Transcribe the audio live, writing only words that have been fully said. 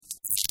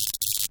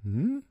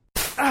Hmm?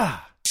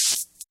 Ah!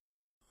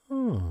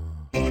 Oh.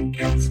 Hey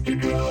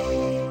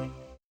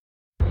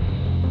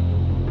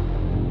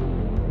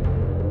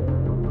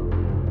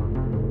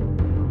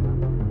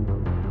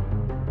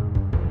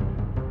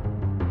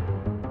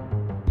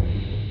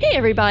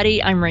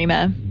everybody, I'm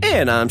Rima.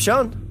 And I'm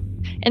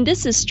Sean. And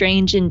this is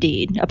Strange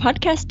Indeed, a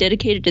podcast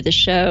dedicated to the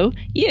show,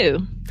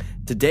 You.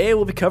 Today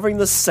we'll be covering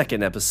the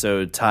second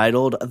episode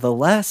titled The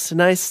Last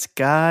Nice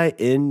Guy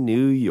in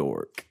New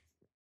York.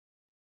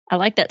 I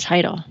like that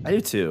title. I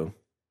do too.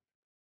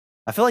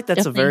 I feel like that's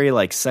Definitely. a very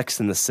like Sex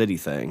and the City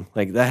thing.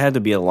 Like that had to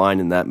be a line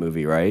in that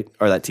movie, right?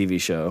 Or that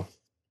TV show.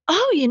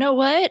 Oh, you know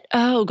what?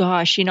 Oh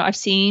gosh, I've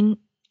seen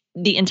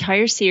the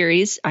entire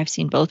series. I've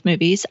seen both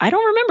movies. I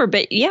don't remember,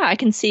 but yeah, I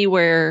can see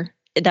where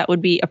that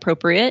would be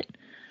appropriate.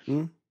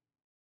 Hmm.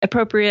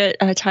 Appropriate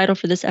title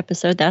for this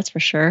episode, that's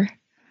for sure.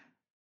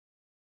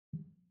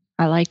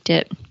 I liked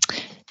it.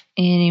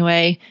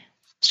 Anyway,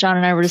 Sean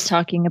and I were just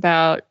talking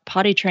about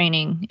potty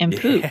training and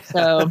poop. Yeah.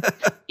 So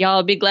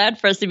y'all be glad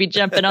for us to be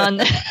jumping on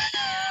the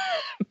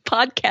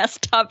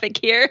podcast topic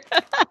here.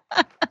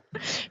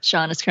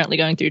 Sean is currently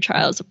going through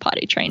trials of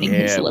potty training.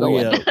 He's a little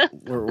one.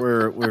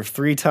 we're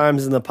 3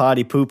 times in the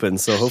potty pooping,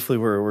 so hopefully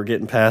we're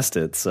getting past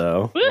it.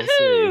 So we'll see.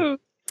 Woohoo!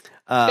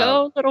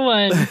 Go, little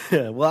one.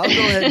 Well, I'll go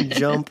ahead and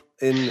jump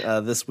in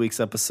this week's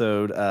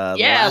episode. Yeah,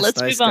 The Last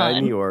let's Nice move Guy in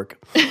on. New York.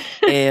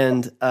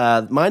 And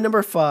my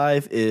number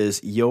 5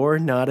 is You're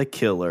Not a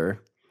Killer.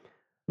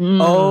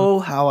 Oh,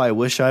 how I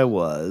wish I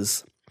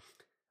was.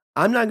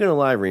 I'm not going to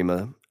lie,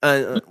 Rima.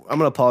 I'm going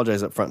to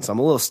apologize up front. So I'm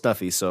a little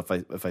stuffy. So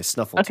if I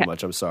snuffle Okay. too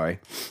much, I'm sorry.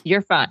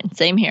 You're fine.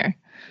 Same here.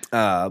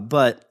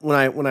 But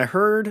when I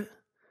heard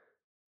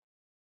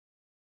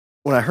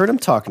him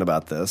talking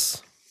about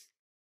this,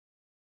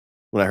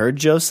 when I heard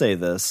Joe say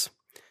this,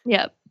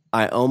 Yep.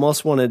 I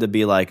almost wanted to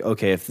be like,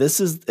 okay, if this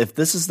is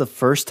the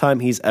first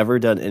time he's ever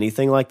done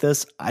anything like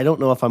this, I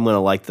don't know if I'm going to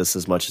like this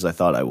as much as I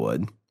thought I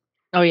would.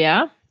 Oh,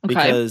 yeah? Okay.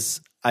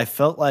 Because I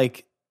felt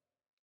like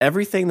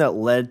everything that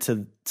led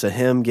to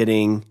him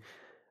getting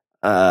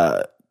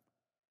what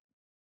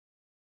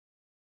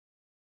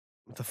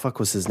the fuck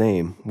was his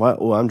name? What?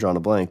 Oh, I'm drawing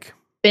a blank.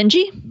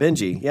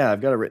 Benji? Yeah,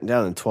 I've got it written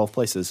down in 12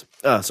 places.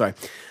 Sorry.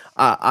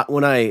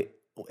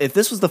 If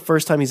this was the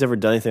first time he's ever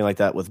done anything like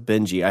that with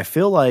Benji, I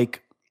feel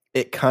like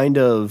it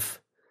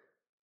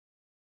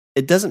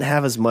doesn't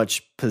have as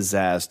much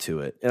pizzazz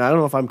to it. And I don't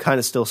know if I'm kind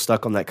of still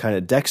stuck on that kind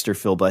of Dexter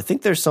feel, but I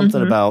think there's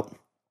something about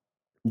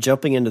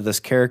jumping into this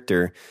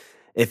character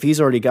if he's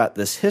already got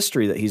this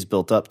history that he's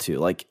built up to.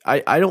 Like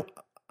I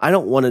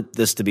don't want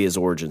this to be his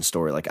origin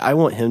story. Like I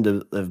want him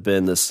to have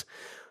been this,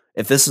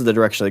 if this is the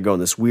direction they go,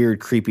 this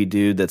weird, creepy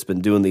dude that's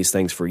been doing these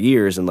things for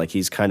years and like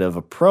he's kind of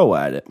a pro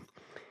at it.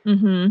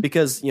 Mm-hmm.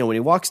 Because, when he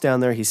walks down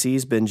there, he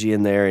sees Benji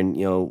in there and,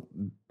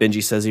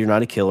 Benji says, "You're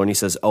not a killer." And he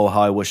says, "Oh,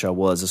 how I wish I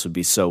was. This would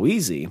be so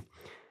easy."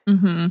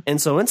 Mm-hmm.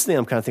 And so instantly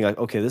I'm kind of thinking like,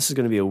 okay, this is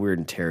going to be a weird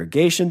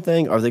interrogation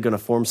thing. Are they going to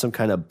form some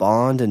kind of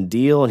bond and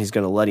deal and he's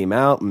going to let him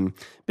out and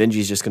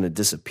Benji's just going to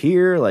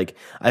disappear? Like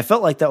I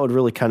felt like that would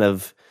really kind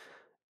of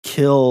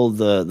kill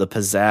the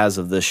pizzazz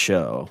of this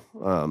show.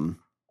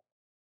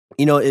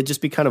 It'd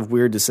just be kind of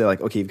weird to say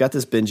like, okay, you've got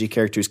this Benji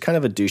character who's kind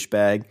of a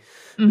douchebag.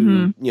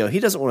 Who, he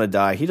doesn't want to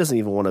die. He doesn't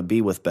even want to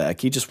be with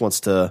Beck. He just wants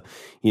to,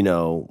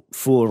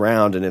 fool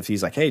around. And if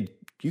he's like, hey,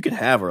 you can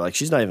have her, like,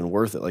 she's not even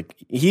worth it. Like,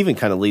 he even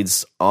kind of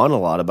leads on a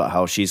lot about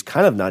how she's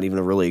kind of not even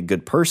a really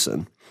good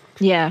person.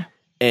 Yeah.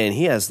 And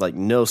he has like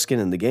no skin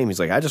in the game. He's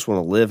like, I just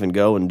want to live and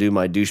go and do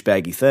my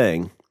douchebaggy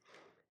thing.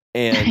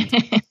 And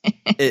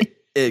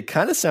it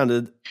kind of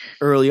sounded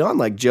early on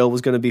like Joe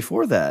was going to be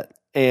for that.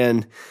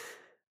 And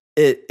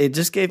it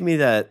just gave me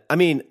that. I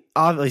mean,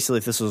 obviously,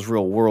 if this was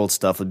real world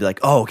stuff, it'd be like,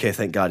 oh, okay,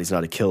 thank God he's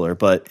not a killer.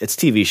 But it's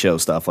TV show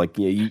stuff. Like,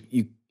 you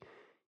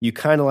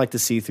kind of like to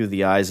see through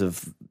the eyes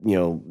of,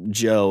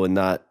 Joe and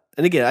not.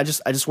 And again, I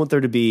just want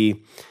there to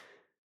be.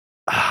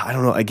 I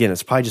don't know. Again,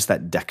 it's probably just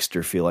that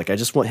Dexter feel. Like I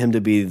just want him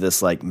to be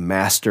this like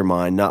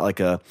mastermind, not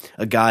like a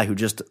guy who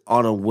just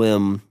on a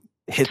whim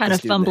hit Kind this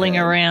of dude in the fumbling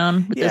head.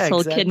 around with this whole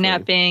exactly.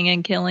 kidnapping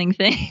and killing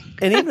thing.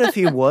 And even if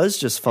he was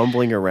just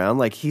fumbling around,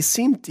 like he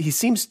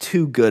seems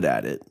too good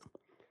at it.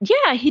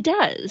 Yeah, he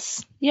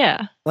does.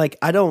 Yeah. Like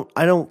I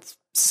don't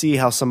see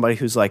how somebody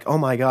who's like, oh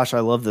my gosh, I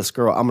love this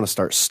girl, I'm going to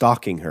start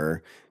stalking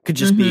her, could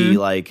just be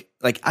like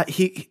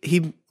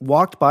he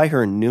walked by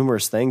her in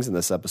numerous things in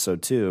this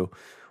episode too,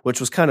 which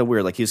was kind of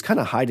weird. Like he was kind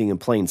of hiding in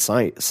plain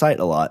sight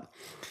a lot.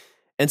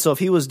 And so if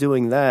he was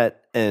doing that,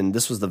 and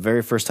this was the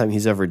very first time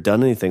he's ever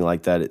done anything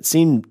like that, it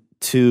seemed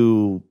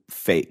too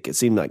fake. It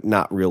seemed like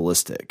not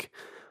realistic.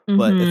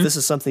 But if this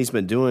is something he's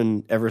been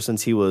doing ever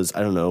since he was,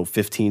 I don't know,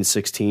 15,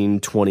 16,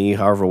 20,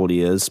 however old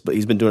he is, but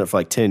he's been doing it for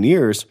like 10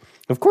 years,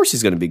 of course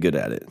he's going to be good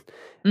at it.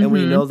 And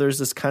we know there's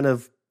this kind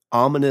of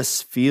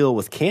ominous feel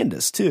with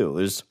Candace too.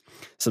 There's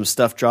some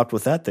stuff dropped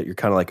with that you're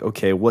kind of like,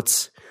 okay,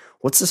 what's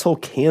this whole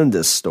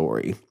Candace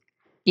story?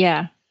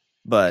 Yeah.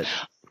 But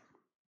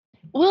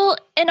well,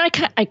 and I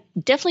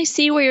definitely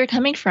see where you're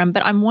coming from,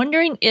 but I'm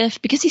wondering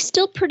if, because he's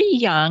still pretty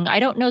young, I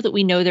don't know that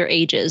we know their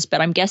ages,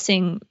 but I'm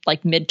guessing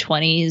like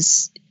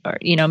mid-20s or,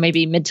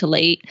 maybe mid to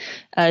late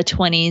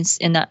 20s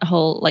in that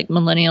whole like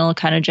millennial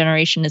kind of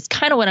generation is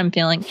kind of what I'm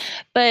feeling.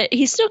 But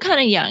he's still kind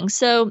of young.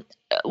 So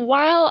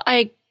while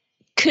I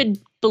could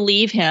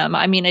believe him,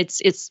 I mean,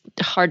 it's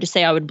hard to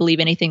say I would believe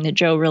anything that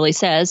Joe really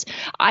says.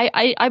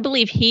 I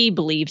believe he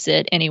believes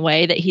it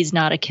anyway, that he's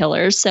not a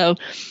killer. So,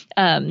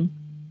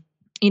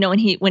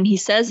 when he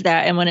says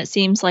that, and when it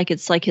seems like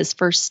it's like his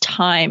first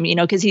time,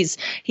 because he's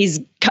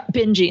got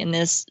Benji in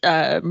this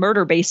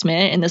murder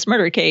basement, in this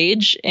murder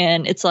cage,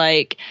 and it's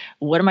like,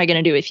 what am I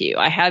going to do with you?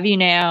 I have you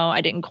now.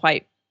 I didn't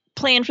quite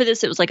plan for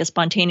this. It was like a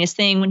spontaneous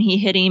thing when he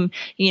hit him,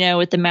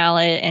 with the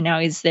mallet, and now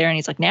he's there, and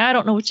he's like, now I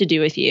don't know what to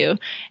do with you.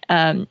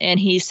 And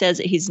he says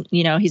that he's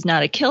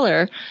not a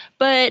killer,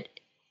 but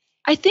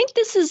I think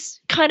this is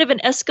kind of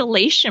an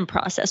escalation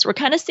process. We're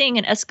kind of seeing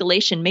an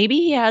escalation. Maybe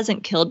he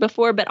hasn't killed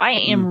before, but I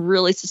am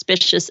really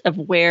suspicious of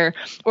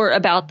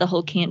about the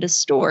whole Candace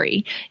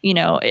story.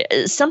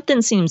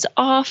 Something seems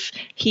off.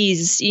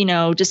 He's,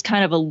 just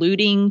kind of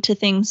alluding to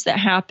things that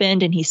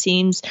happened, and he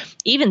seems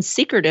even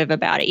secretive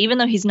about it, even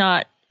though he's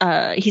not.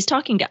 He's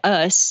talking to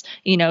us,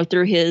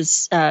 through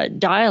his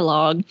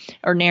dialogue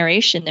or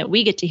narration that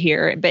we get to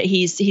hear. But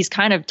he's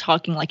kind of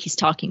talking like he's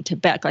talking to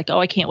Beck, like, oh,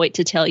 I can't wait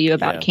to tell you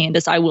about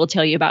Candace. I will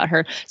tell you about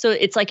her. So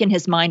it's like in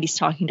his mind he's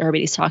talking to her, but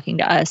he's talking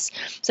to us.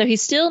 So we're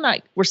still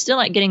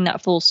not getting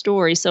that full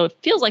story. So it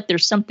feels like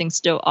there's something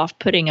still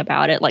off-putting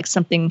about it, like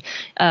something,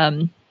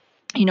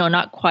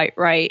 not quite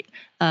right,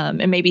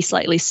 and maybe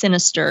slightly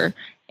sinister.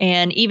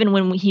 And even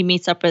when he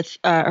meets up with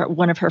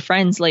one of her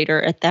friends later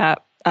at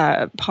that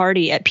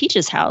party at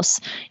Peach's house,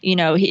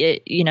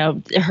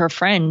 her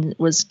friend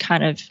was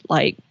kind of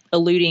like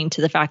alluding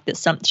to the fact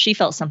that she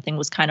felt something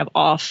was kind of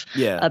off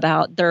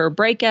about their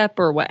breakup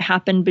or what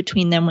happened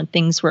between them when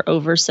things were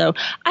over. So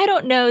I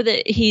don't know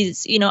that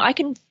he's, I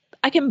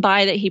can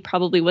buy that he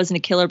probably wasn't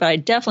a killer, but I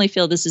definitely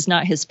feel this is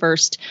not his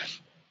first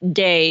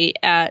day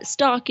at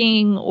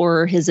stalking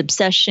or his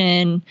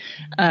obsession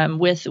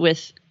with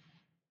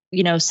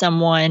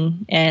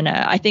someone. And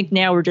I think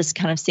now we're just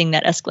kind of seeing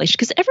that escalation,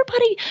 because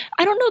everybody,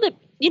 I don't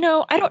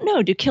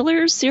know, do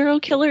serial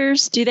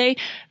killers,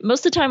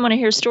 most of the time when I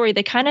hear a story,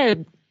 they kind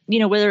of,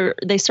 whether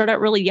they start out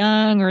really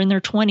young or in their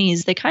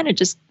 20s,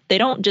 they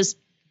don't just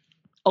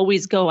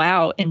always go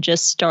out and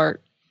just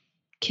start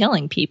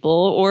killing people,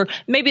 or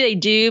maybe they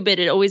do, but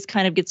it always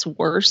kind of gets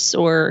worse,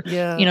 or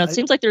it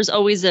seems like there's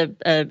always an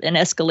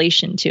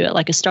escalation to it,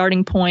 like a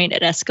starting point,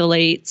 it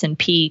escalates and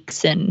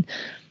peaks and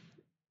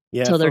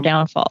till their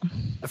downfall.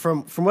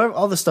 From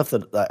all the stuff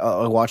that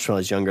I watched when I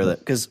was younger,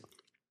 because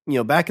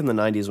back in the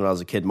 90s when I was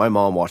a kid, my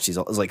mom watched these.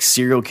 It was like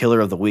serial killer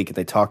of the week, and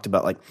they talked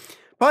about like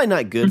probably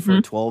not good for a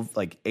 8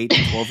 to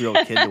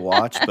 12-year-old kid to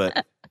watch,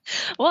 but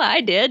well, I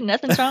did.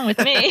 Nothing's wrong with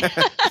me.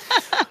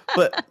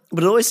 but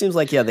it always seems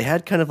like they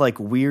had kind of like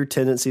weird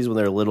tendencies when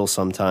they were little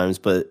sometimes,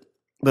 but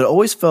it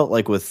always felt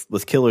like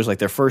with killers, like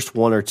their first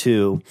one or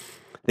two,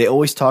 they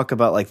always talk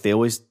about like they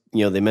always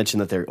they mention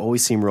that they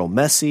always seem real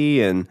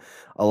messy, and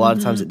a lot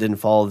of times it didn't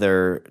follow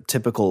their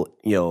typical,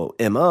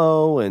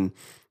 MO. And,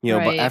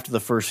 but after the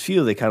first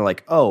few, they kind of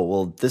like, oh,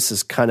 well, this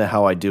is kind of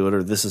how I do it,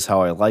 or this is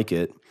how I like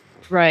it.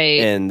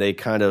 Right. And they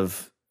kind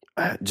of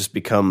just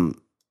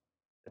become,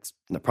 it's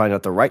probably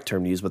not the right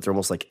term to use, but they're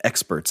almost like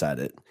experts at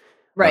it.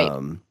 Right.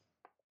 And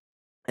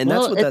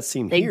that's what that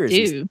seemed here.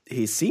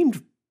 He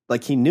seemed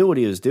like he knew what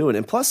he was doing.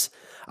 And plus,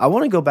 I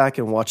want to go back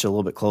and watch it a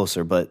little bit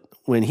closer, but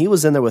when he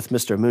was in there with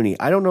Mr. Mooney,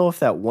 I don't know if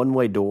that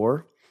one-way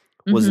door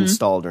was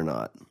installed or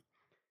not.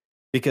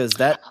 Because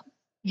that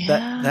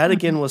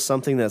again was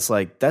something that's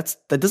like that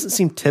doesn't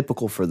seem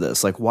typical for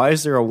this. Like, why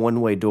is there a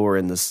one-way door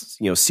in this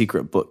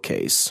secret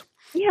bookcase?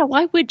 Yeah,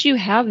 why would you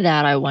have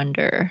that? I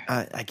wonder.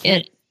 I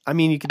can't. I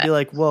mean, you could be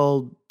like,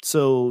 well,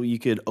 so you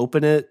could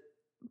open it,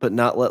 but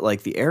not let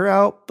like the air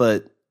out,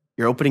 but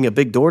you're opening a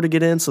big door to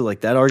get in. So like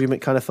that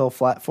argument kind of fell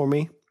flat for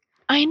me.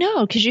 I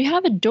know, because you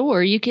have a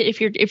door. You could,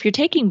 if you're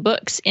taking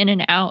books in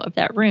and out of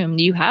that room,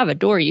 you have a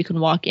door you can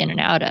walk in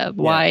and out of.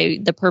 Why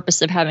the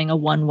purpose of having a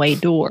one-way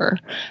door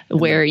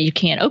where you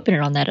can't open it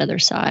on that other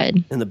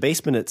side? And the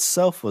basement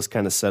itself was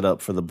kind of set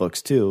up for the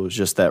books too. It was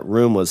just that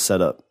room was set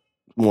up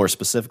more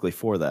specifically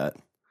for that.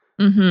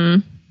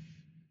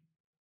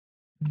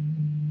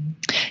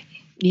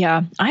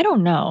 Yeah, I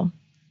don't know.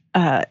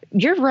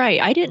 You're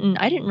right. I didn't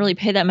really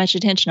pay that much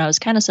attention. I was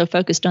kind of so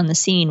focused on the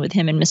scene with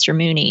him and Mr.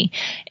 Mooney,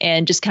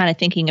 and just kind of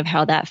thinking of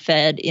how that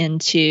fed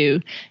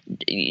into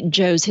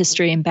Joe's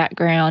history and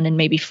background, and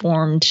maybe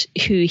formed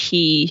who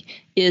he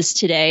is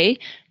today.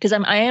 Because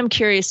I am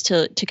curious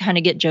to kind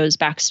of get Joe's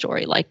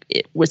backstory. Like,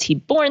 was he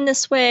born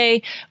this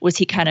way? Was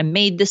he kind of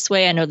made this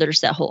way? I know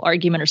there's that whole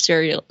argument of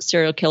serial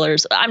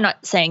killers. I'm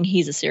not saying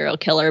he's a serial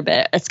killer,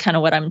 but it's kind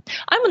of what I'm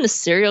on the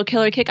serial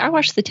killer kick. I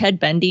watched the Ted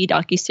Bundy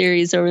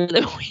docuseries over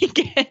the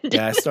weekend.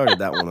 Yeah, I started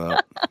that one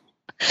up.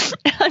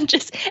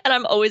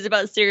 I'm always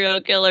about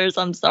serial killers.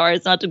 I'm sorry.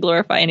 It's not to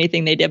glorify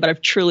anything they did, but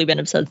I've truly been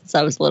obsessed since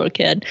I was a little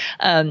kid.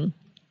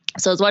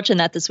 So I was watching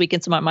that this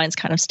weekend, so my mind's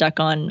kind of stuck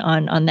on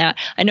that.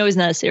 I know he's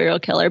not a serial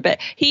killer, but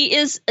he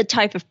is a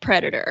type of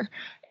predator.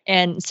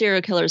 and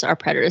serial killers are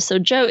predators. So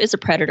Joe is a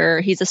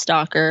predator. He's a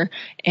stalker,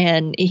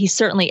 and he's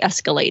certainly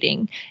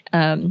escalating.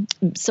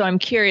 So I'm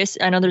curious.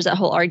 I know there's that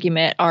whole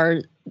argument: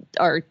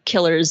 are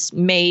killers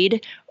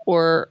made,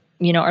 or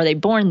are they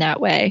born that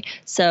way?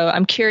 So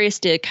I'm curious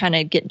to kind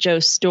of get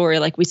Joe's story.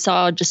 Like, we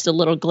saw just a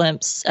little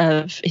glimpse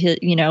of his,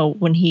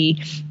 when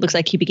he looks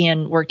like he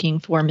began working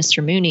for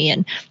Mr. Mooney,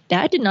 and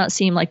that did not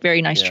seem like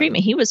very nice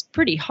treatment. He was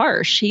pretty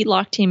harsh. He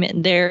locked him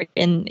in there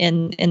in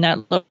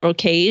that little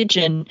cage,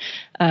 and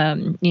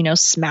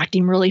smacked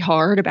him really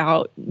hard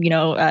about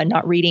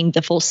not reading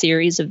the full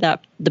series of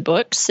the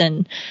books.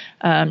 And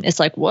it's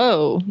like,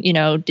 whoa,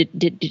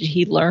 did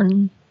he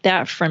learn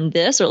that from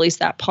this, or at least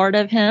that part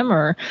of him?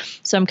 Or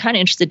so I'm kind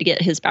of interested to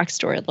get his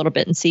backstory a little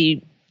bit and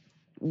see,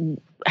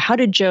 how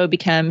did Joe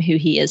become who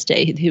he is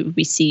today, who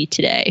we see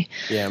today?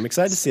 Yeah, I'm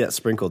excited to see that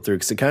sprinkled through,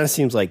 because it kind of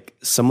seems like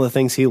some of the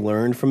things he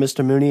learned from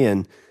Mr. Mooney,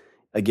 and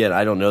again,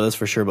 I don't know this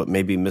for sure, but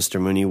maybe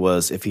Mr. Mooney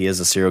was, if he is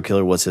a serial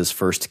killer, was his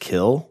first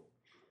kill,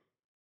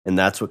 and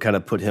that's what kind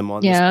of put him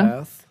on this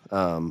path.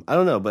 I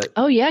don't know, but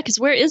oh yeah, because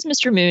where is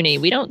Mr. Mooney?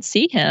 We don't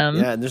see him.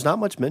 Yeah, and there's not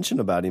much mention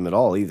about him at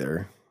all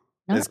either.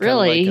 Not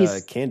really. Kind of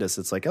like Candace.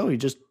 It's like, oh, he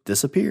just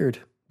disappeared.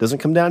 Doesn't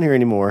come down here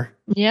anymore.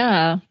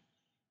 Yeah.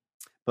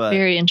 But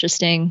very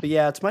interesting. But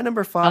yeah, it's my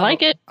number 5. I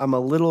like it. I'm a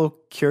little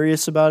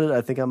curious about it.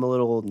 I think I'm a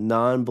little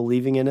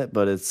non-believing in it,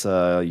 but it's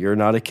You're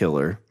Not a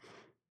Killer.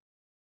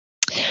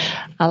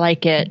 I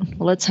like it.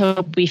 Well, let's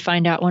hope we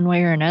find out one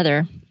way or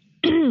another.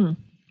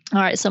 All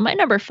right, so my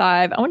number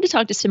 5, I wanted to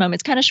talk just a moment.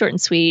 It's kind of short and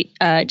sweet.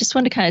 I just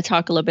wanted to kind of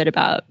talk a little bit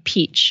about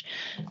Peach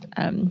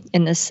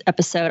in this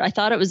episode. I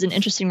thought it was an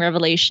interesting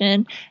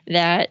revelation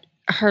that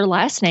her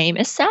last name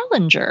is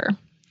Salinger.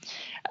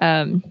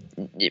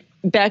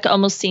 Beck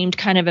almost seemed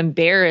kind of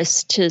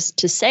embarrassed to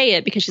say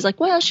it, because she's like,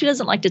 well, she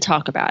doesn't like to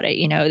talk about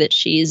it, that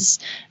she's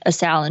a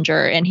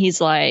Salinger. And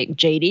he's like,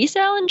 J.D.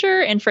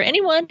 Salinger? And for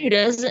anyone who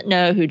doesn't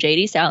know who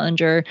J.D.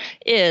 Salinger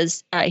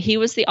is, he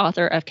was the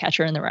author of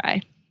Catcher in the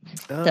Rye.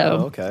 Oh, so,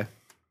 okay.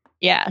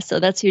 Yeah, so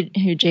that's who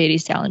J.D.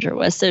 Salinger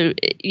was. So,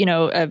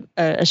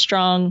 a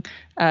strong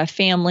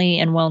family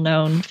and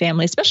well-known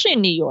family, especially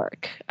in New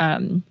York.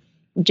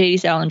 J.D.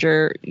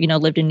 Salinger,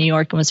 lived in New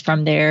York and was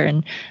from there.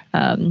 And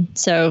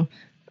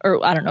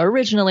or I don't know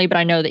originally, but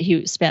I know that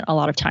he spent a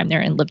lot of time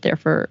there and lived there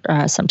for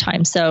some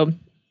time. So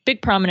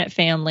big prominent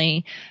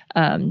family.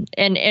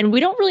 And we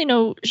don't really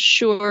know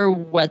sure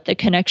what the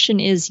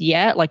connection is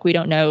yet. Like, we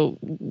don't know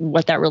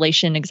what that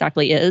relation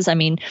exactly is. I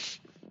mean,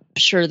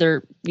 sure,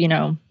 there,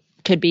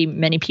 could be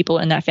many people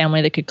in that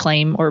family that could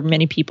claim, or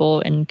many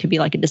people, and could be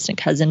like a distant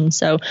cousin.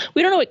 So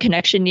we don't know what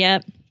connection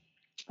yet,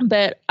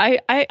 but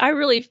I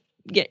really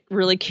get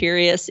really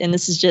curious. And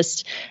this is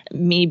just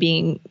me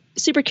being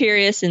super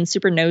curious and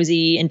super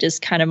nosy, and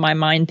just kind of my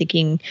mind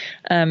thinking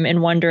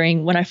and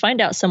wondering, when I find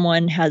out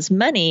someone has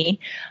money,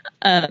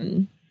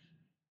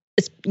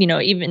 it's,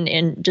 even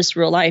in just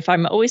real life,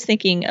 I'm always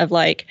thinking of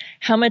like,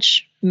 how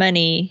much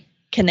money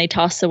can they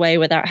toss away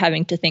without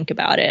having to think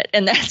about it?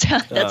 And that's how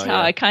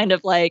I kind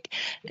of like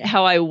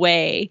how I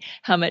weigh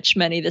how much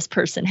money this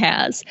person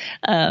has.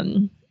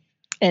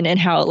 And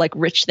how like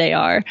rich they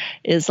are,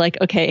 is like,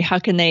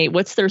 okay,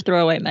 what's their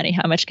throwaway money?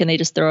 How much can they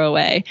just throw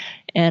away?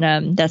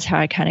 And that's how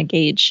I kind of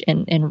gauge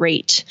and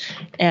rate.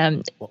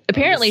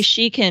 Apparently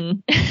she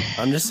can.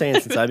 I'm just saying,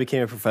 since I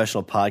became a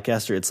professional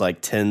podcaster, it's like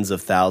tens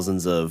of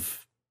thousands of.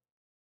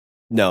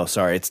 No,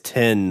 sorry, it's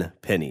 10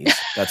 pennies.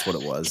 That's what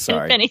it was.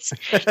 Sorry. 10 pennies.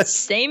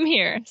 Same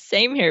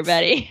here,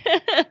 buddy.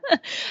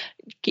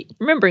 Keep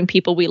remembering,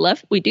 people, we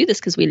do this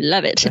because we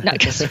love it, not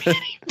because we're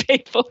getting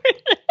paid for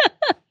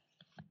it.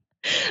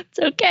 It's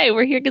okay.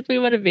 We're here because we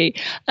want to be.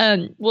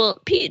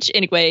 Well, Peach,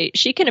 anyway,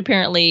 she can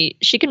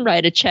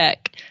write a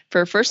check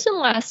for first and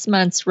last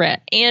month's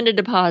rent and a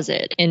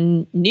deposit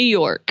in New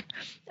York.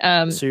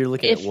 So you're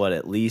looking at what,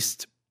 at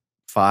least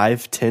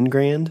 5-10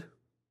 grand?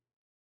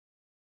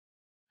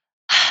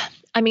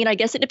 I mean, I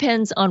guess it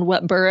depends on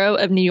what borough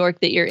of New York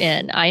that you're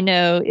in. I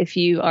know if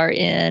you are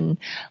in,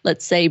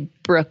 let's say,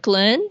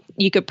 Brooklyn,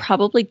 you could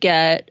probably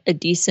get a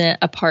decent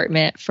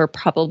apartment for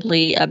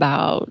probably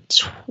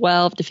about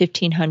 $1,200 to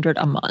 $1,500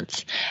 a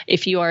month.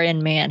 If you are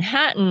in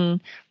Manhattan,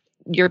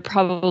 you're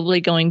probably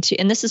going to,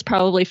 and this is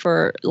probably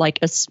for like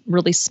a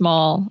really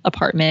small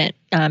apartment,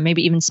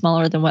 maybe even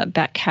smaller than what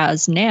Beck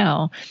has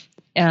now,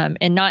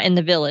 and not in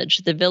the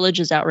Village. The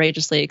Village is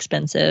outrageously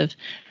expensive.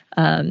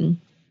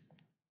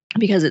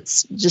 Because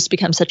it's just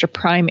become such a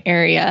prime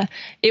area,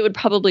 it would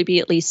probably be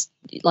at least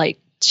like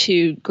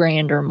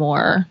 $2,000 or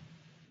more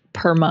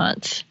per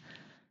month.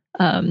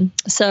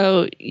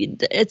 So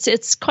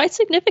it's quite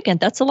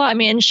significant. That's a lot. I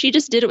mean, she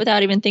just did it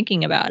without even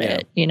thinking about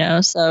it,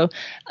 So,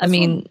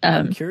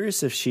 I'm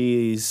curious if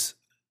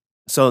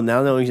so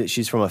now knowing that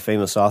she's from a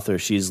famous author,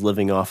 she's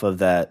living off of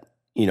that,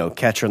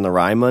 Catcher in the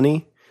Rye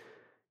money.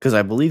 Because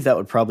I believe that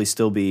would probably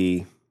still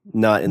be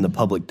not in the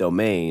public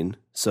domain.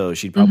 So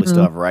she'd probably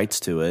still have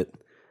rights to it.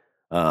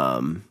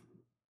 I'm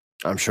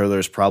sure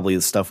there's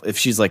probably stuff if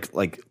she's like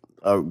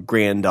a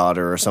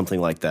granddaughter or something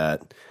like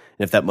that,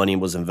 And if that money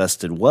was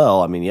invested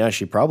well, I mean, yeah,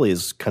 she probably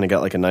has kind of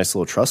got like a nice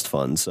little trust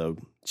fund. So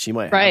she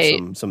might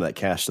have some of that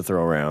cash to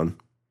throw around.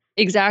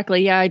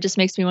 Exactly. Yeah. It just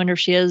makes me wonder if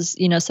she has,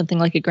 something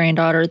like a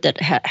granddaughter that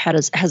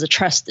has a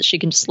trust that she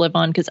can just live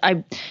on. Cause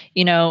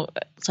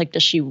it's like,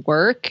 does she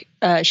work?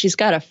 She's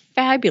got a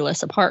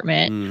fabulous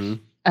apartment,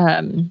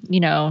 and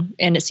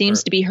it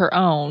seems to be her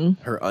own.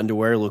 Her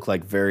underwear look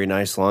like very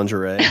nice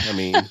lingerie. I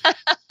mean,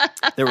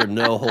 there were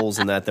no holes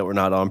in that were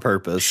not on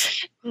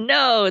purpose.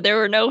 No, there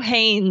were no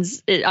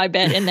Hanes, I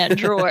bet, in that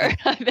drawer.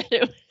 I bet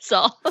it was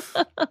all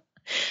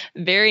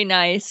very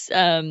nice.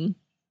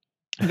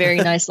 Very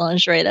nice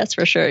lingerie, that's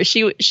for sure.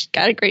 She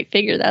got a great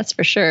figure, that's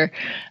for sure.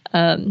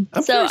 So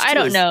I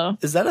don't know.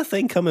 Is that a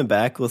thing coming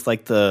back with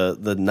like the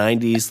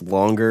 90s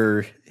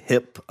longer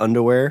hip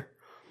underwear?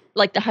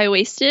 Like the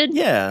high-waisted?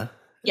 Yeah.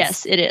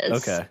 Yes, it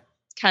is. Okay.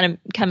 It's kind of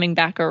coming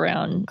back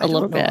around a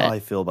little bit. I don't know how I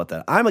feel about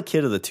that. I'm a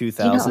kid of the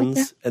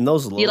 2000s, and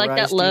those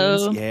low-rise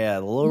jeans. Yeah,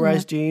 the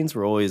low-rise jeans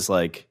were always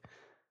like,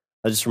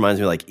 that just reminds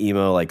me of like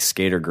emo, like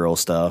skater girl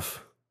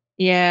stuff.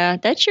 Yeah,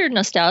 that's your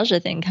nostalgia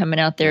thing coming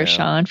out there,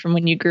 Sean, from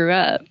when you grew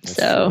up. That's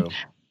so true.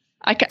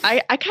 I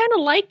kind of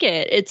like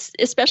it. It's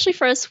especially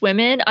for us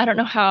women. I don't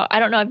know.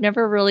 I've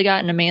never really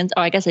gotten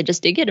I guess I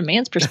just did get a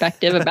man's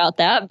perspective about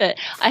that, but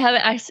I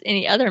haven't asked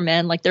any other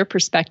men like their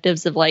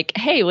perspectives of like,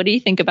 hey, what do you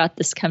think about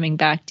this coming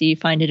back? Do you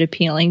find it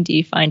appealing? Do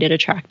you find it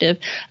attractive?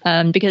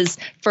 Because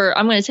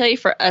I'm going to tell you,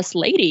 for us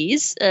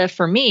ladies,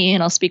 for me,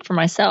 and I'll speak for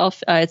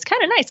myself, it's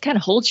kind of nice, kind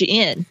of holds you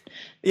in.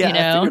 Yeah,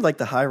 I figured like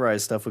the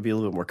high-rise stuff would be a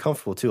little bit more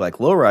comfortable too. Like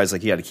low-rise,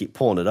 like you got to keep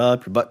pulling it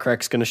up. Your butt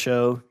crack's going to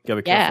show. You got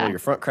to be careful your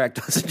front crack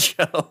doesn't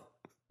show.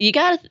 You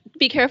got to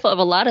be careful of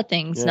a lot of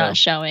things not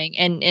showing.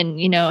 And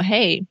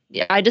hey,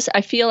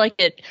 I feel like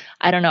it,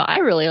 I don't know. I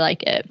really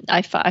like it.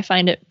 I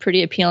find it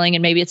pretty appealing.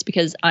 And maybe it's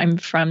because I'm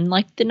from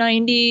like the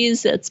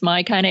 90s. That's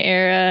my kind of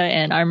era.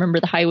 And I remember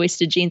the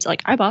high-waisted jeans.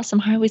 Like I bought some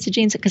high-waisted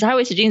jeans because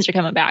high-waisted jeans are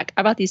coming back.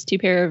 I bought these 2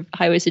 pair of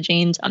high-waisted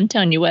jeans. I'm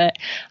telling you what,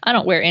 I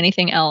don't wear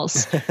anything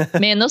else.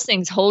 Man, those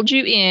things hold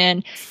you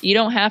in. You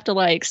don't have to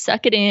like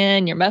suck it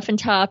in. Your muffin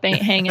top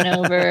ain't hanging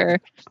over.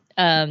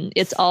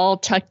 It's all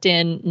tucked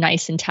in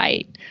nice and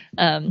tight.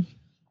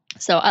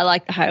 So I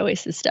like the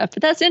high-waisted stuff,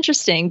 but that's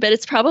interesting. But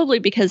it's probably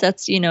because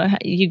that's,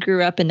 you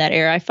grew up in that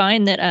era. I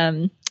find that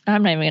I'm not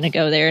even going to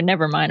go there.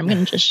 Never mind. I'm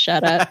going to just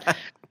shut up.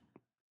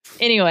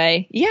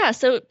 Anyway, yeah.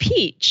 So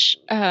Peach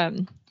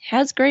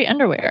has great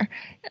underwear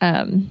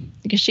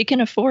because she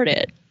can afford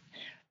it.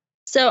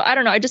 So I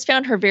don't know. I just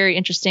found her very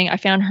interesting. I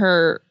found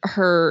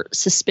her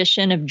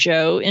suspicion of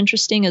Joe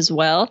interesting as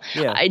well.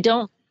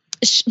 Yeah.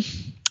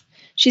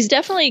 She's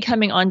definitely not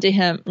coming on to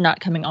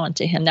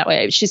him that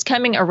way. She's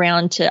coming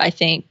around to, I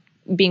think,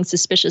 being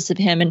suspicious of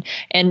him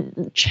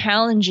and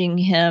challenging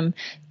him,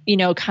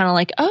 kind of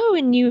like, oh,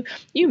 and you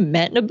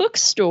met in a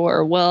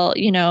bookstore. Well,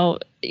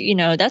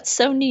 that's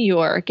so New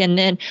York. And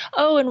then,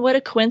 oh, and what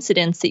a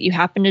coincidence that you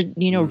happen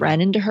to, run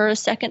into her a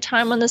second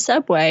time on the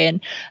subway.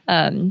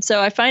 And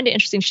so I find it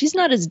interesting. She's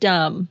not as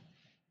dumb,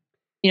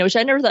 which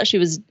I never thought she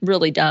was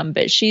really dumb,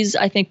 but she's,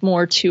 I think,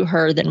 more to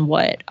her than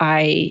what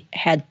I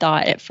had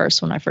thought at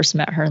first when I first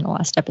met her in the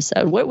last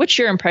episode. What's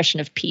your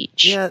impression of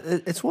Peach? Yeah,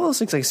 it's one of those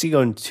things I see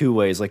going 2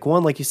 ways. Like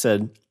one, like you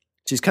said,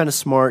 she's kind of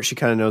smart. She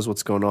kind of knows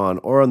what's going on.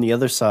 Or on the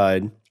other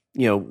side,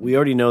 we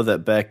already know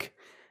that Beck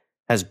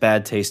has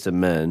bad taste in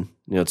men.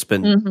 It's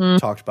been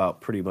talked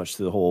about pretty much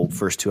through the whole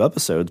first 2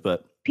 episodes,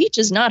 but Peach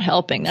is not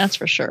helping, that's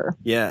for sure.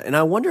 Yeah, and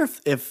I wonder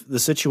if the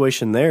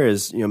situation there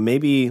is,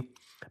 maybe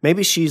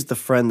she's the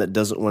friend that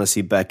doesn't want to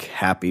see Beck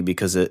happy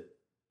because it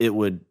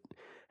would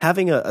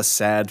having a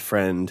sad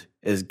friend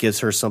gives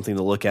her something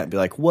to look at and be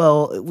like,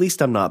 well, at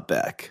least I'm not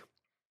Beck.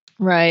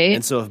 Right.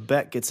 And so if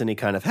Beck gets any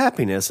kind of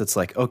happiness, it's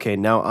like, okay,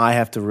 now I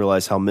have to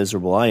realize how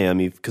miserable I am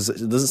because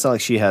it doesn't sound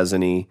like she has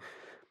any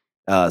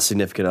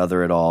significant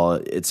other at all.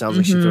 It sounds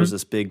like she throws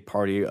this big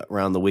party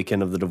around the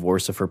weekend of the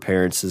divorce of her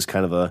parents is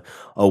kind of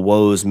a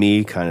woe's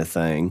me kind of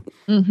thing.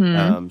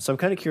 So I'm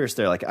kind of curious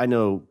there. Like I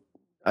know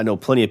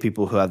plenty of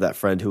people who have that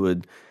friend who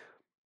would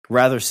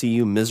rather see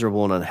you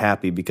miserable and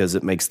unhappy because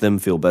it makes them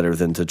feel better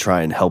than to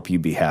try and help you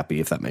be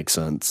happy, if that makes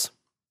sense.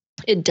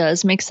 It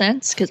does make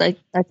sense because I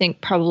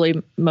think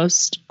probably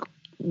most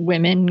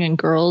women and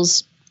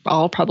girls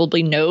all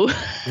probably know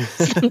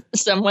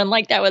someone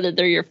like that, whether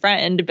they're your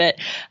friend, but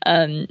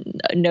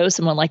know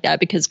someone like that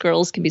because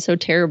girls can be so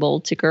terrible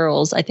to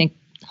girls. I think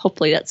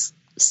hopefully that's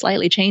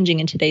slightly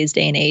changing in today's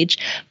day and age.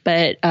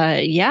 But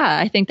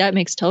I think that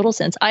makes total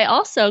sense. I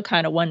also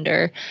kind of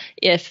wonder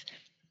if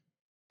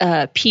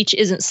Peach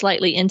isn't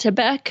slightly into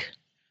Beck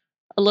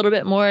a little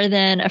bit more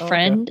than a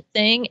friend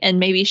thing.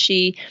 And maybe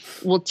she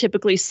will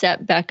typically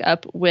set Beck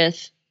up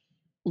with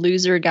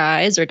loser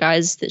guys or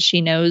guys that she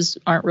knows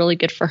aren't really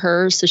good for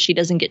her. So she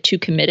doesn't get too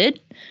committed.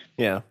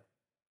 Yeah.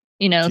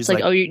 It's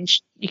like, oh, you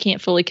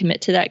can't fully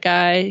commit to that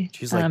guy.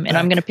 She's like, and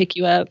I'm going to pick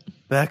you up.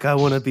 Beck, I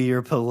want to be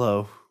your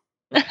pillow.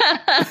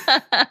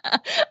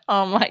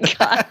 Oh my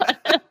God.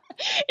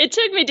 It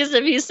took me just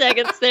a few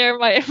seconds there.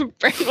 My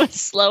brain was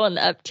slow on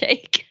the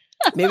uptake.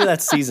 Maybe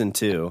that's season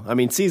 2. I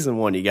mean, season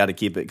 1, you got to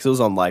keep it because it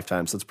was on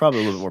Lifetime, so it's probably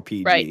a little bit more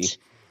PG. Right.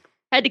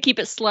 Had to keep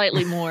it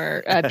slightly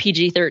more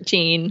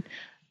PG-13.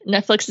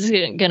 Netflix is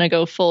going to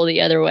go full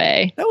the other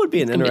way. That would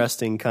be an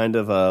interesting kind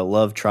of a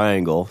love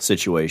triangle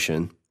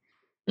situation.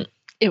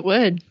 It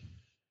would.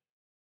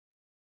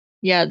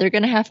 Yeah, they're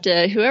going to have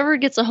to, whoever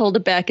gets a hold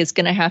of Beck is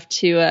going to have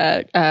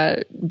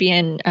to be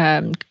in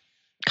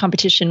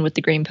competition with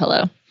the Green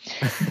Pillow.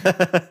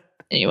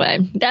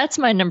 Anyway, that's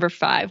my number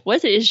 5.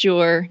 What is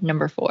your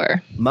number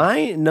 4?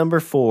 My number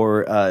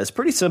 4 is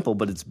pretty simple,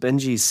 but it's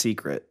Benji's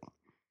Secret.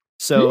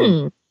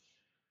 So,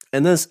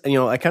 and this,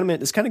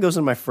 this kind of goes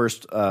in my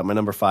my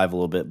number 5 a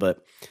little bit,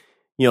 but,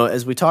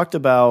 as we talked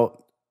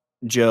about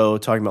Joe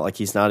talking about like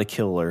he's not a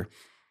killer,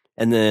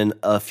 and then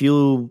a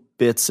few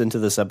bits into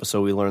this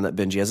episode, we learn that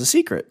Benji has a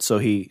secret. So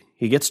he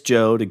gets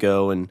Joe to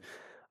go and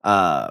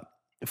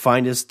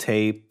find his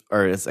tape,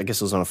 or I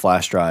guess it was on a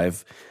flash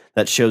drive,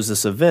 that shows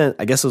this event.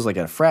 I guess it was like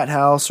a frat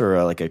house or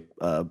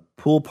a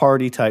pool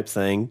party type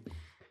thing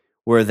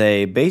where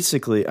they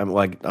basically, I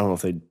don't know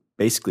if they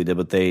basically did,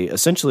 but they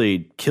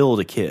essentially killed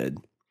a kid.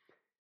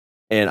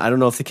 And I don't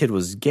know if the kid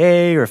was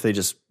gay or if they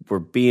just were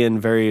being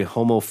very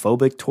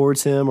homophobic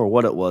towards him or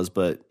what it was,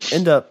 but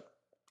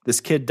this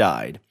kid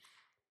died.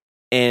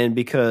 And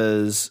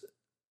because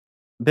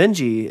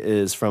Benji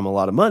is from a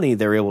lot of money,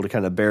 they're able to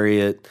kind of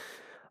bury it.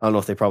 I don't know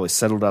if they probably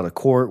settled out of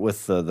court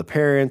with the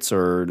parents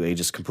or they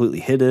just completely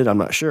hid it. I'm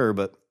not sure,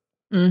 but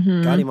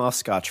got him off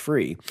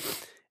scotch-free.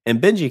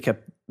 And Benji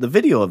kept the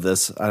video of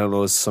this, I don't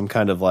know, as some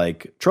kind of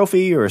like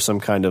trophy or some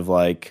kind of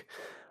like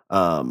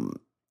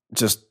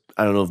just,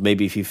 I don't know, if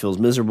maybe if he feels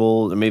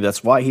miserable, or maybe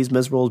that's why he's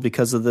miserable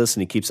because of this,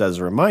 and he keeps that as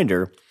a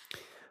reminder.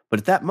 But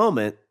at that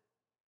moment,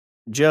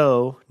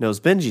 Joe knows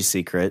Benji's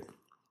secret,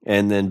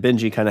 and then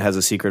Benji kind of has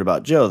a secret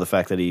about Joe, the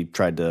fact that he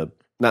tried to,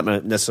 not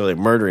necessarily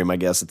murder him, I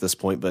guess, at this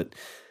point, but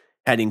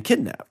had him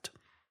kidnapped.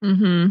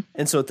 And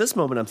so at this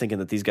moment, I'm thinking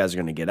that these guys are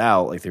going to get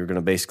out. Like, they were going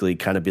to basically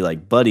kind of be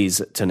like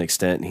buddies to an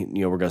extent.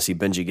 We're going to see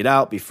Benji get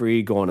out, be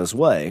free, go on his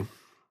way.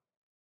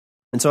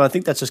 And so I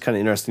think that's just kind of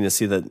interesting to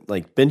see that,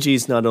 like,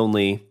 Benji's not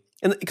only,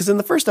 because in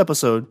the first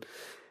episode,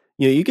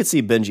 you could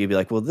see Benji be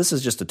like, well, this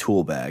is just a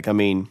tool bag. I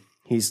mean,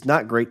 he's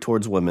not great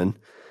towards women.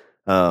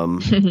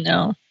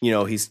 No.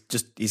 He's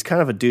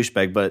kind of a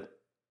douchebag, but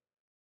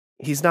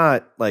he's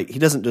not like, he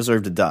doesn't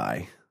deserve to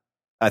die.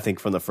 I think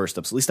from the first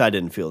episode, at least I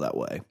didn't feel that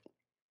way.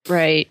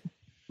 Right.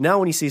 Now,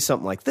 when you see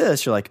something like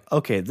this, you're like,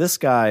 okay, this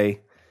guy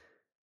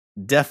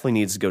definitely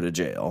needs to go to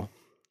jail.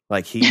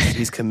 Like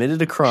he's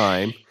committed a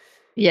crime.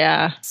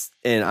 Yeah.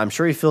 And I'm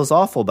sure he feels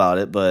awful about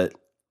it, but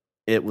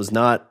it was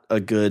not a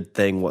good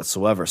thing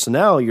whatsoever. So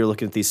now you're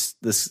looking at this,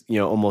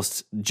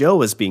 almost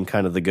Joe as being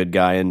kind of the good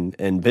guy and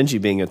Benji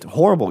being a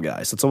horrible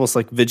guy. So it's almost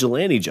like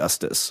vigilante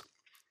justice.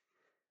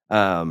 But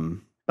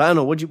I don't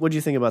know. What'd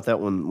you think about that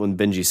when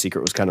Benji's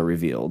secret was kind of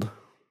revealed?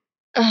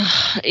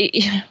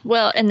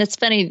 Well, and it's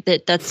funny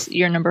that that's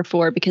your number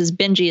 4 because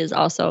Benji is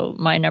also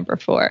my number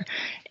 4.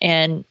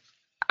 And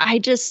I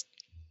just,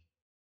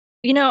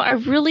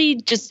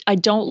 I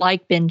don't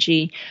like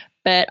Benji,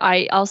 but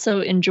I also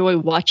enjoy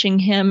watching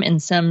him in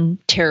some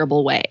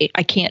terrible way.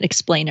 I can't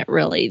explain it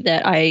really,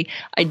 that I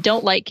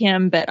don't like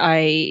him, but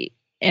I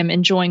am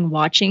enjoying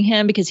watching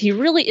him because he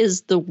really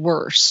is the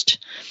worst.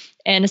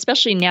 And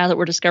especially now that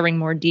we're discovering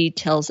more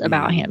details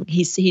about him,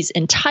 he's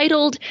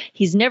entitled.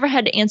 He's never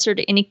had to answer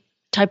to any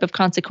type of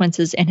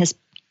consequences in his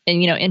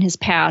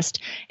past.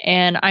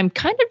 And I'm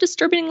kind of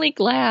disturbingly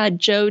glad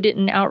Joe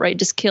didn't outright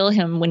just kill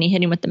him when he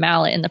hit him with the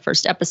mallet in the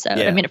first episode.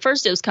 Yeah. I mean, at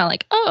first it was kind of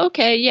like, oh,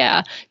 okay,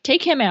 yeah,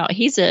 take him out.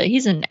 He's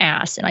an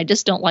ass, and I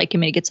just don't like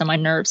him and it gets on my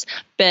nerves.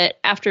 But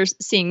after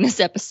seeing this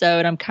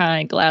episode, I'm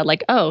kind of glad,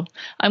 like, oh,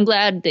 I'm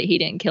glad that he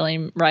didn't kill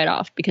him right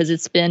off because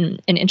it's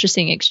been an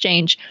interesting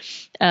exchange.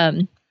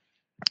 And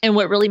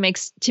what really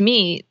makes, to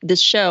me,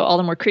 this show all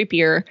the more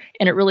creepier,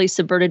 and it really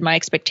subverted my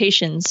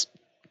expectations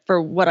for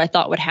what I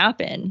thought would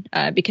happen,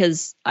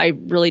 because I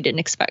really didn't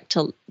expect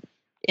to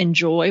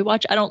enjoy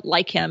watch. I don't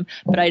like him,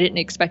 but I didn't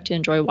expect to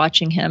enjoy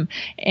watching him.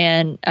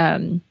 And,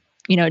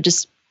 it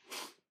just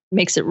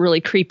makes it really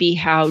creepy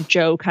how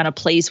Joe kind of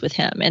plays with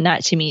him. And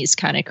that to me is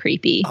kind of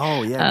creepy.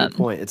 Oh yeah. Good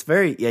point. It's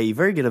you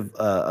very get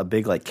a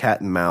big like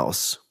cat and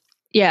mouse.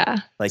 Yeah.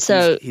 Like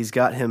so he's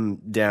got him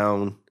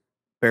down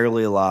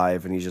barely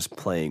alive and he's just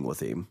playing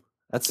with him.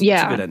 That's a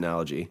good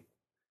analogy.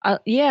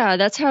 Yeah,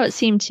 that's how it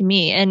seemed to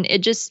me. And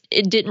it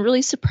didn't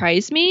really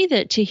surprise me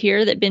to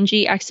hear that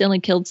Benji accidentally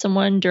killed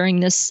someone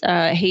during this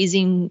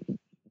hazing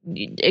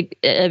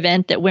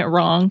event that went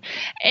wrong.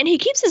 And he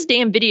keeps his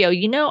damn video.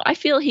 I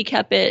feel he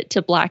kept it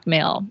to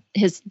blackmail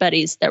his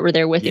buddies that were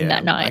there with him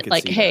that night.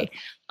 Like, hey, that.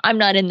 I'm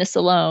not in this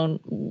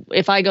alone.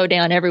 If I go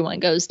down, everyone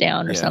goes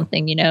down or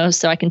something,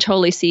 So I can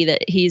totally see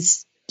that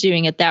he's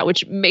doing it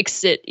which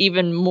makes it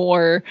even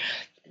more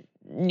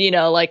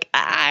like,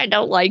 I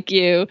don't like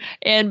you.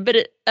 And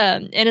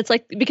it's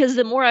like, because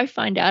the more I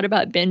find out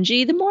about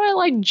Benji, the more I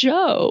like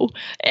Joe.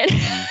 And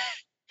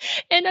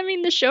And I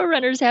mean, the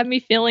showrunners have me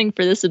feeling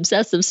for this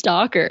obsessive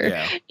stalker.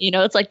 Yeah.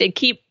 It's like they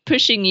keep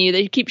pushing you,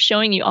 they keep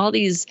showing you all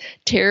these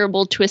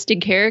terrible,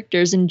 twisted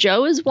characters. And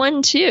Joe is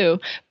one too.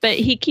 But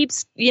he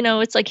keeps,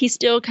 it's like he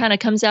still kind of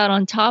comes out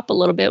on top a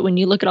little bit when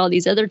you look at all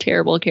these other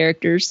terrible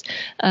characters.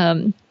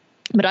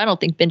 But I don't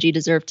think Benji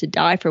deserved to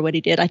die for what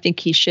he did. I think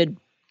he should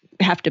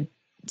have to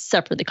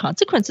suffer the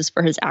consequences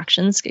for his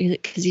actions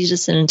because he's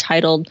just an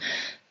entitled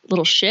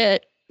little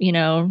shit,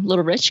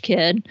 little rich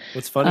kid.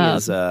 What's funny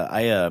is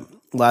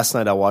last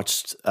night I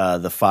watched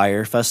the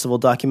Fire Festival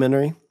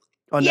documentary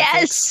on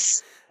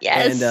Netflix.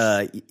 Yes.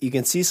 And you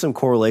can see some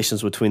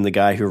correlations between the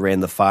guy who ran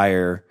the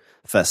Fire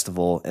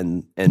Festival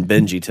and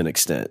Benji to an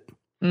extent.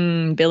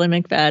 Billy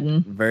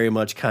McFadden. Very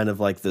much kind of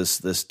like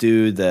this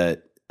dude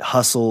that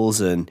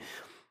hustles and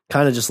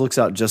kind of just looks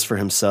out just for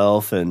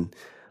himself. And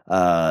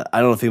I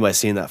don't know if anybody's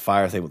seen that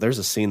Fire thing, but there's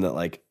a scene that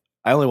like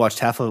I only watched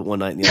half of it one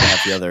night and the other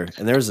half the other.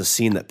 And there's a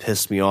scene that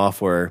pissed me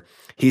off where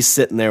he's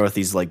sitting there with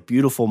these like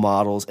beautiful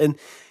models, and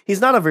he's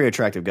not a very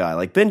attractive guy.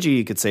 Like Benji,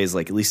 you could say is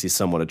like at least he's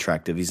somewhat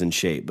attractive. He's in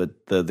shape, but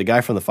the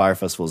guy from the Fire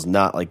Festival is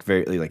not like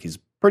very like he's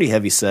pretty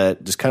heavy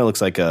set. Just kind of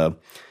looks like a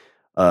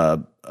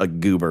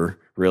goober,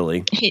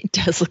 really. He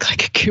does look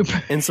like a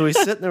goober. And so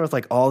he's sitting there with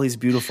like all these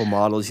beautiful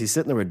models. He's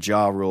sitting there with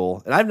Ja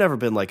Rule, and I've never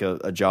been like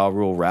a Ja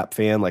Rule rap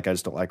fan. Like I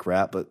just don't like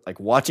rap, but like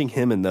watching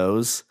him in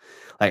those,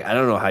 like I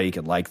don't know how you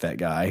could like that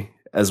guy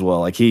as well.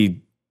 Like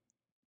he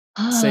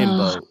same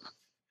boat.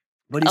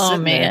 But he's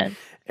sitting there,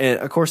 and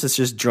of course it's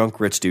just drunk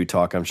rich dude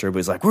talk, I'm sure. But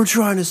he's like, we're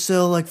trying to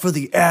sell like for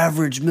the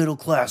average middle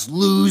class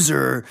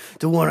loser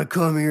to want to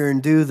come here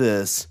and do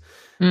this.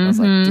 I was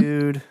like,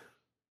 dude.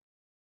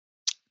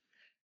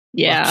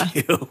 Yeah.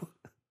 Fuck you.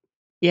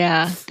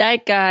 Yeah,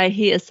 that guy,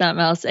 he is something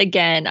else.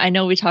 Again, I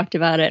know we talked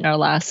about it in our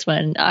last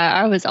one.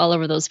 I was all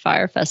over those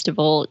Fire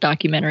Festival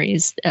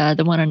documentaries,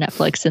 the one on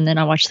Netflix, and then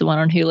I watched the one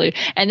on Hulu.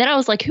 And then I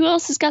was like, who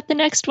else has got the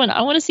next one?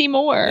 I want to see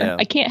more. Yeah.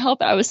 I can't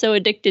help it. I was so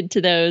addicted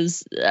to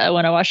those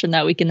when I watched them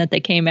that weekend that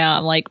they came out.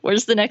 I'm like,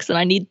 where's the next one?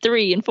 I need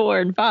 3 and 4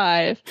 and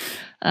 5.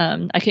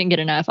 I couldn't get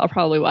enough. I'll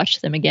probably watch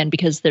them again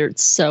because they're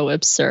so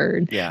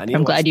absurd. Yeah,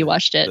 I'm glad you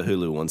watched it. The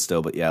Hulu one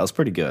still, but yeah, it was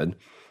pretty good.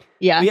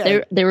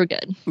 Yeah, they were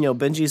good.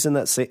 Benji's in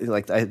that same,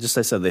 like I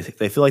said,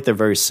 they feel like they're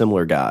very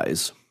similar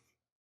guys.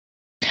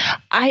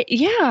 And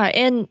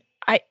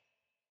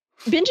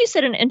Benji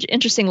said an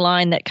interesting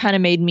line that kind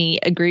of made me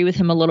agree with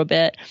him a little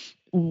bit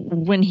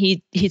when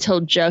he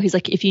told Joe, he's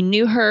like, if you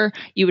knew her,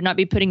 you would not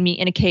be putting me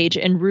in a cage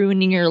and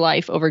ruining your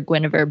life over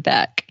Guinevere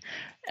Beck.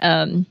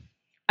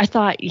 I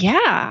thought,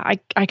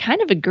 I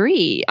kind of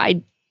agree.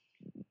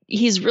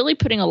 He's really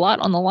putting a lot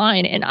on the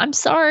line, and I'm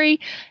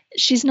sorry,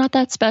 she's not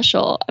that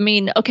special. I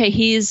mean, okay,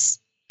 he's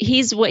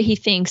what he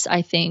thinks,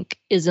 I think,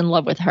 is in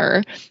love with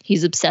her.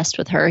 He's obsessed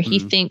with her. He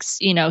thinks,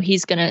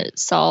 he's going to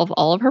solve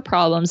all of her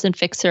problems and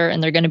fix her,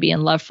 and they're going to be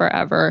in love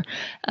forever.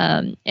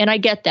 And I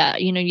get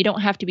that. You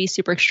don't have to be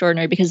super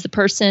extraordinary because the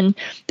person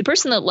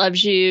that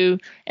loves you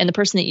and the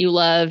person that you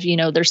love,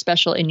 they're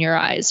special in your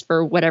eyes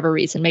for whatever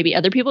reason. Maybe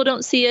other people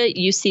don't see it,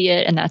 you see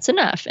it, and that's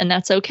enough, and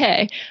that's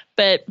okay.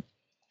 But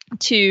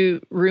to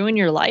ruin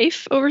your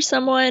life over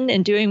someone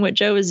and doing what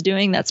Joe is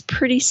doing, that's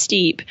pretty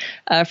steep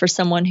for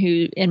someone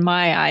who, in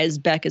my eyes,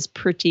 Beck is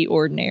pretty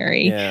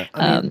ordinary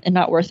and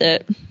not worth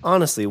it.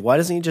 Honestly, why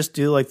doesn't he just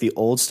do like the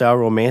old style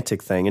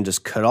romantic thing and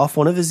just cut off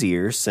one of his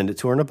ears, send it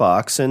to her in a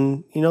box,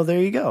 and there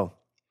you go.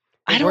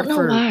 I don't know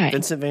why.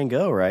 Vincent Van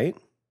Gogh, right?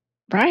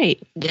 Right.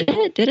 Did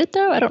it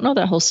though? I don't know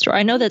that whole story.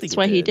 I know that's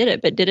why he did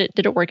it, but did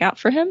it work out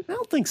for him? I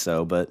don't think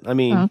so, but I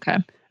mean, okay.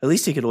 At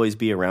least he could always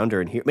be around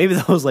her and hear. Maybe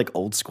that was like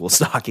old school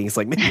stalking. It's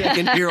like, maybe I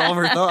can hear all of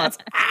her thoughts.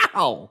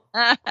 Ow!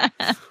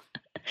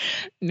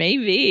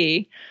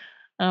 Maybe.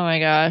 Oh my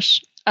gosh.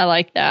 I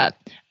like that.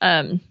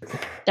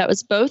 That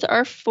was both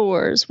our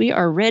 4s. We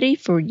are ready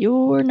for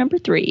your number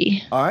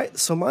 3. All right.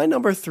 So my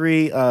number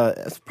 3,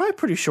 it's probably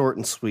pretty short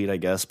and sweet, I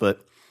guess, but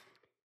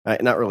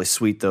not really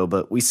sweet though,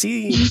 but we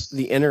see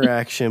the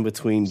interaction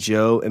between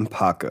Joe and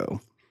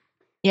Paco.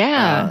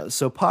 Yeah.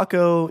 So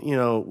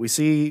Paco, we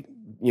see,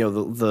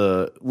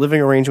 the living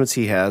arrangements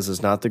he has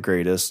is not the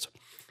greatest.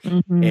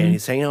 And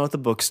he's hanging out at the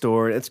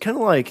bookstore. It's kind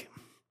of like,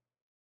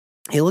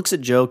 he looks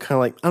at Joe kind of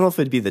like, I don't know if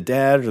it'd be the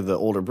dad or the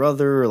older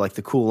brother or like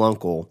the cool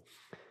uncle.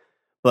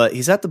 But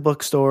he's at the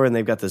bookstore and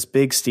they've got this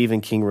big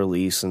Stephen King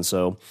release. And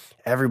so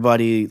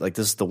everybody, like,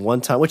 this is the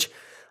one time, which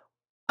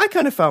I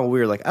kind of found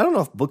weird. Like, I don't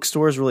know if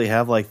bookstores really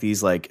have like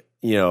these like,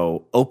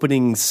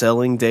 opening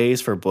selling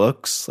days for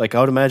books. Like I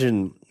would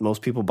imagine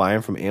most people buy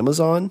them from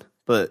Amazon,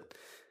 but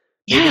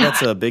maybe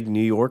that's a big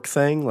New York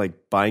thing,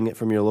 like buying it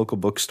from your local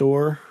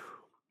bookstore.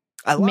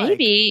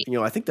 Maybe.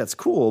 I think that's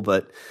cool,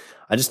 but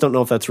I just don't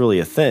know if that's really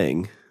a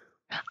thing.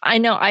 I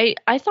know. I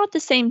thought the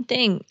same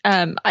thing.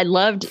 I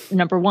loved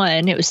number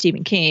 1. It was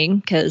Stephen King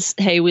because,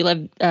 hey, we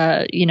love,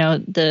 our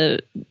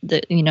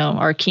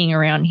king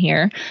around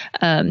here.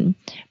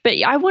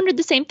 But I wondered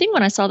the same thing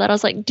when I saw that. I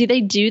was like, do they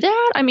do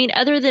that? I mean,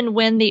 other than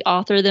when the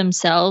author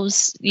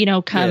themselves,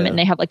 come and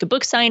they have like a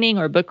book signing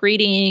or a book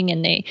reading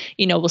and they,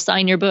 will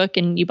sign your book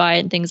and you buy it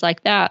and things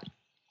like that.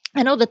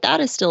 I know that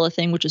is still a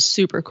thing, which is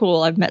super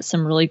cool. I've met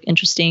some really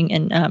interesting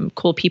and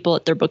cool people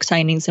at their book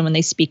signings and when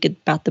they speak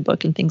about the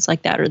book and things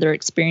like that or their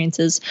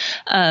experiences.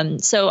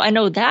 So I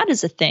know that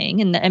is a thing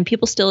and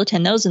people still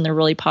attend those and they're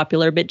really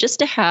popular. But just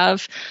to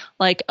have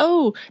like,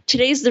 oh,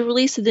 today's the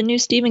release of the new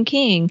Stephen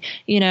King,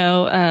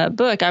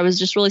 book, I was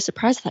just really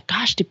surprised. I thought,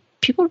 gosh, do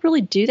people really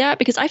do that?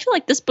 Because I feel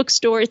like this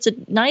bookstore, it's a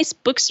nice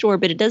bookstore,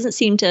 but it doesn't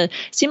seem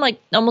like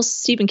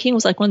almost Stephen King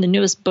was like one of the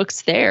newest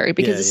books there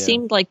because it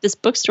seemed like this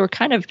bookstore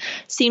kind of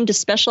seemed to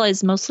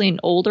specialize mostly in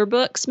older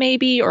books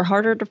maybe or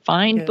harder to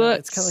find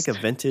books. It's kind of like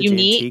a vintage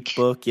antique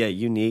book. Yeah.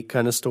 Unique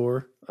kind of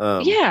store.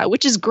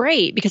 Which is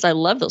great because I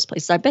love those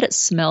places. I bet it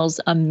smells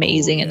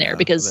amazing in there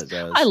because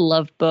I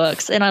love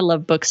books and I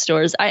love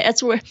bookstores.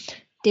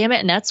 Damn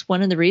it. And that's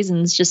one of the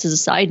reasons, just as a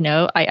side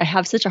note, I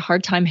have such a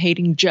hard time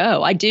hating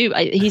Joe. I do.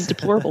 He's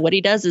deplorable. What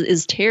he does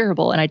is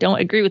terrible. And I don't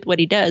agree with what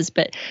he does,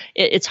 but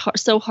it's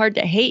so hard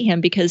to hate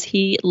him because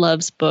he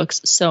loves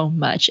books so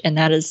much. And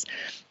that is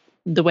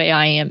the way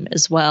I am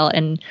as well.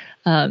 And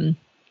I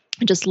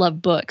just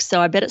love books. So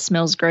I bet it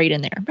smells great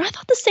in there. But I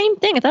thought the same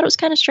thing. I thought it was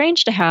kind of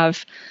strange to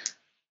have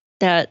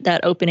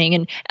that opening.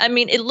 And I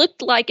mean, it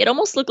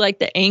almost looked like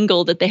the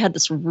angle that they had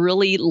this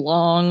really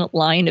long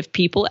line of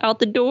people out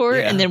the door.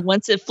 Yeah. And then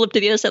once it flipped to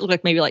the other side, it looked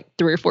like maybe like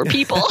 3 or 4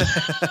 people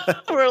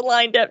were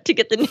lined up to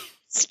get the new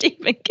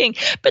Stephen King,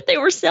 but they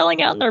were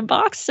selling out in their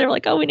box. They're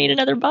like, oh, we need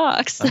another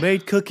box. I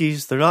made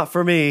cookies. They're not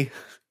for me.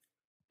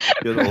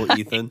 Good old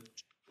Ethan.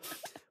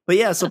 But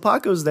yeah, so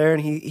Paco's there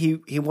and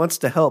he wants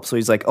to help. So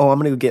he's like, oh, I'm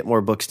going to go get more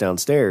books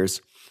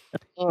downstairs.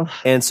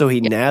 And so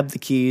he nabbed the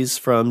keys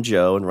from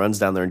Joe and runs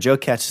down there, and Joe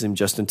catches him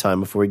just in time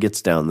before he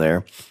gets down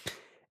there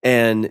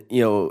and,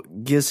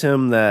 gives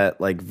him that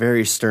like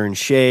very stern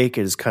shake.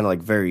 It is kind of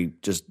like very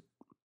just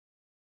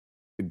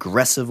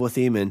aggressive with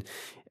him. And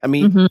I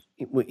mean,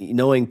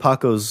 knowing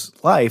Paco's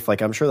life,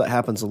 like I'm sure that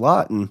happens a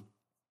lot. And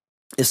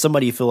if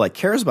somebody you feel like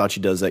cares about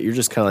you does that, you're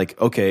just kind of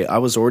like, okay, I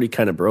was already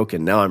kind of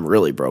broken. Now I'm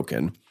really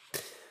broken.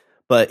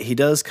 But he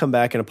does come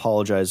back and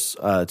apologize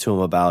to him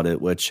about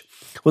it, which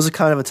was a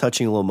kind of a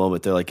touching little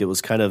moment there. Like it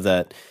was kind of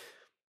that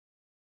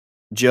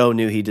Joe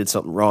knew he did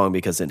something wrong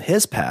because in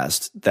his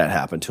past that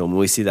happened to him. And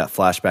we see that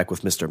flashback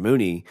with Mr.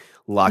 Mooney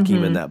locking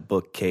him in that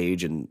book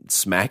cage and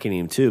smacking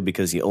him too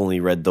because he only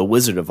read The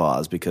Wizard of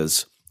Oz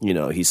because,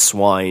 he's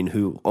swine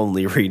who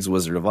only reads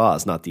Wizard of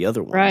Oz, not the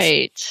other ones.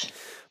 Right.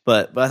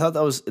 But I thought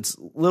it's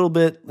a little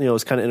bit,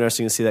 it's kind of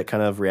interesting to see that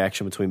kind of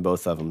reaction between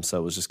both of them. So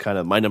it was just kind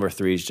of, my number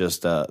 3 is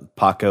just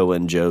Paco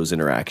and Joe's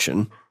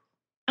interaction.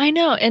 I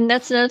know. And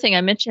that's another thing.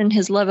 I mentioned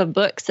his love of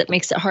books that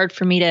makes it hard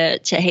for me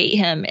to hate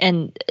him.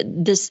 And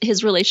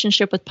his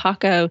relationship with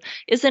Paco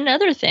is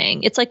another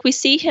thing. It's like we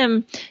see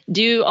him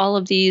do all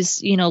of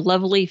these,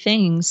 lovely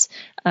things.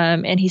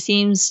 And he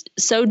seems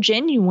so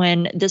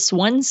genuine, this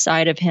one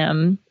side of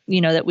him,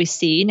 that we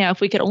see. Now,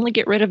 if we could only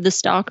get rid of the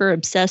stalker,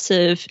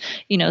 obsessive,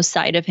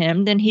 side of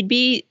him, then he'd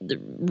be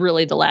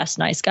really the last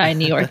nice guy in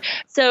New York.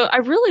 So I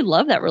really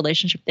love that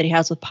relationship that he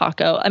has with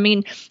Paco. I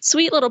mean,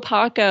 sweet little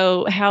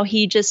Paco, how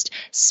he just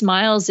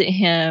smiles at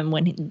him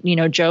when,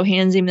 Joe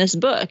hands him this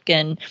book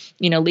and,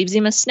 leaves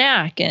him a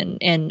snack and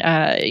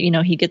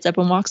he gets up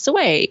and walks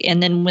away.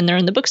 And then when they're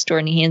in the bookstore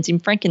and he hands him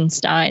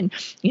Frankenstein,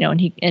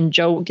 and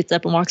Joe gets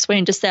up and walks away,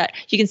 and just that,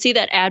 you can see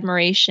that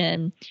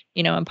admiration,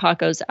 in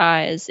Paco's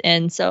eyes.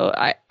 And so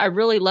I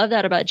really love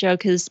that about Joe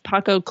because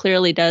Paco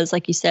clearly does,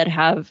 like you said,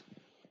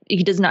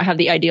 he does not have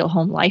the ideal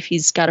home life.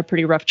 He's got a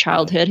pretty rough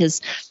childhood.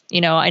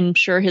 I'm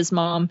sure his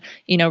mom,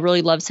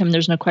 really loves him.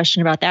 There's no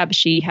question about that. But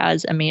she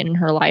has a man in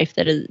her life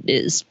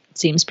that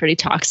seems pretty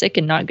toxic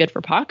and not good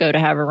for Paco to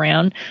have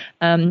around.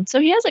 So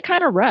he has it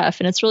kind of rough.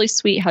 And it's really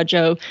sweet how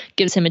Joe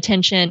gives him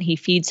attention. He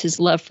feeds his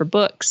love for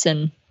books.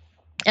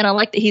 And I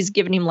like that he's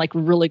giving him like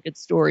really good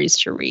stories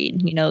to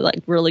read,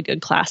 like really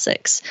good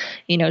classics,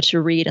 to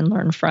read and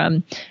learn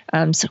from.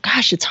 So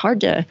gosh, it's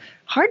hard to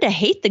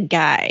hate the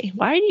guy.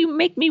 Why do you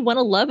make me want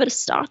to love a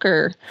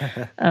stalker?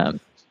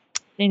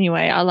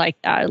 Anyway, I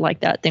like that. I like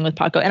that thing with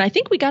Paco. And I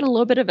think we got a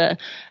little bit of a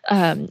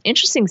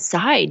interesting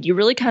side. You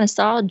really kind of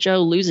saw Joe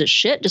lose his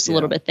shit just a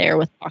little bit there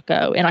with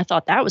Paco. And I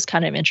thought that was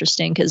kind of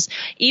interesting because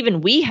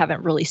even we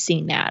haven't really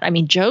seen that. I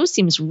mean, Joe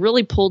seems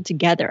really pulled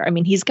together. I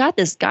mean, he's got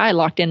this guy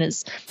locked in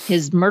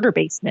his murder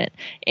basement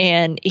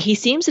and he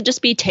seems to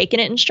just be taking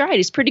it in stride.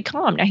 He's pretty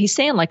calm. Now he's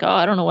saying like, oh,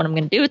 I don't know what I'm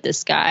going to do with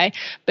this guy,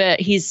 but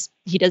he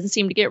doesn't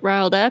seem to get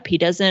riled up. He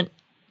doesn't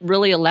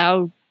really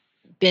allow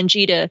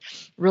Benji to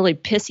really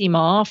piss him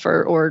off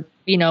or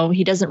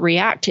he doesn't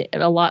react to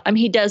a lot. I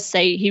mean, he does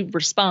say he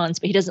responds,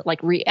 but he doesn't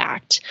like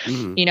react,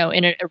 in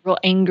a real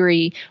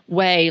angry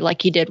way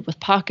like he did with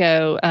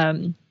Paco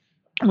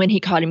when he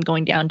caught him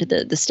going down to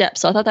the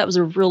steps. So I thought that was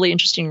a really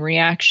interesting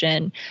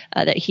reaction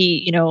that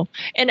he,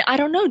 and I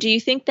don't know, do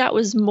you think that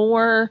was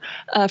more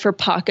for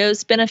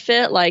Paco's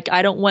benefit? Like,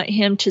 I don't want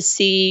him to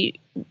see,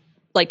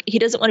 like, he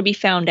doesn't want to be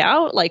found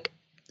out, like,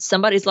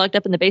 somebody's locked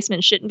up in the basement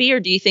and shouldn't be, or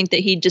do you think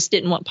that he just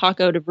didn't want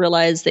Paco to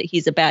realize that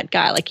he's a bad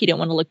guy? Like he didn't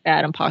want to look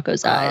bad in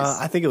Paco's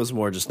eyes. I think it was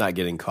more just not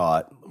getting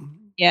caught.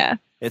 Yeah.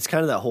 It's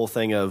kind of that whole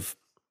thing of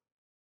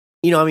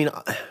I mean,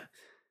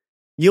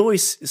 you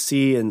always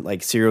see in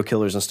like serial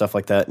killers and stuff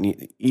like that,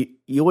 and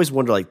you always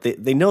wonder, like,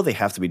 they know they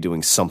have to be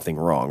doing something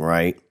wrong,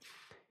 right?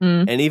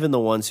 Mm. And even the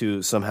ones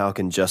who somehow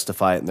can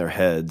justify it in their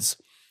heads,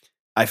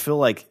 I feel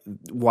like,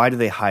 why do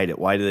they hide it?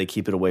 Why do they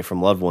keep it away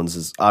from loved ones?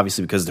 Is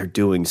obviously because they're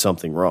doing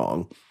something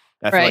wrong.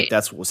 I feel like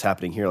that's what was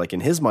happening here. Like,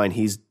 in his mind,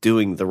 he's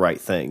doing the right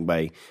thing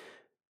by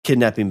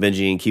kidnapping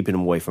Benji and keeping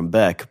him away from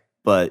Beck.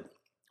 But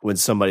when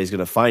somebody's going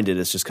to find it,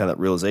 it's just kind of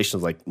that realization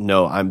of like,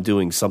 no, I'm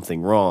doing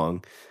something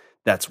wrong.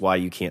 That's why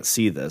you can't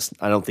see this.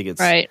 I don't think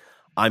it's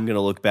I'm going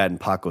to look bad in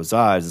Paco's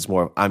eyes. It's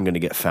more I'm going to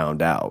get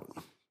found out.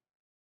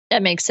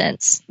 That makes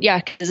sense. Yeah,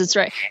 because it's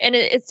right. And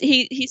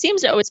he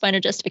seems to always find a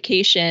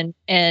justification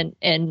and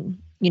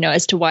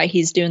as to why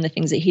he's doing the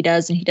things that he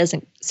does. And he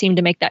doesn't seem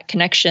to make that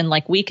connection.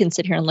 Like, we can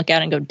sit here and look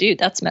at it and go, dude,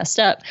 that's messed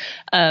up.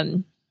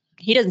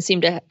 He doesn't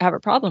seem to have a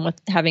problem with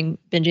having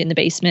Benji in the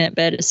basement,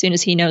 but as soon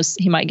as he knows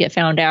he might get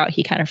found out,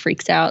 he kind of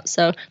freaks out.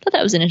 So I thought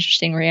that was an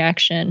interesting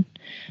reaction.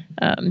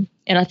 And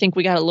I think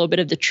we got a little bit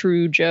of the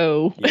true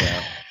Joe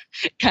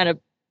kind of,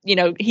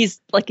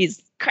 he's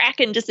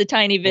cracking just a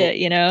tiny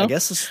bit, I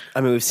guess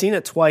we've seen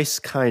it twice,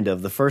 kind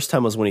of. The first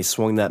time was when he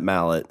swung that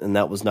mallet, and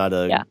that was not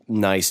a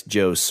nice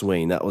Joe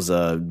swing. That was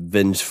a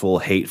vengeful,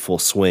 hateful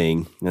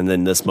swing. And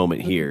then this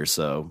moment here.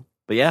 So,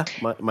 but yeah,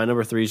 my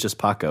number 3 is just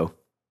Paco.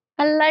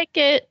 I like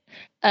it.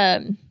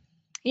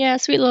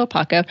 Sweet little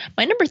Paco.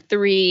 My number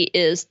 3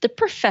 is the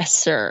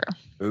professor.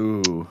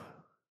 Ooh.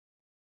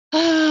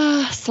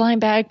 Slime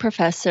bag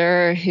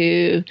professor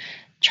who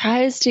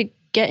tries to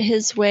get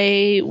his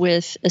way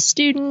with a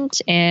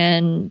student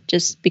and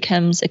just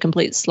becomes a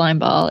complete slime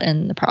ball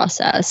in the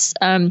process.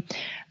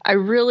 I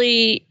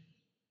really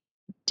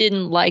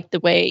didn't like the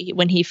way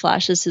when he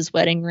flashes his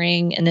wedding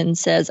ring and then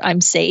says,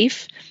 "I'm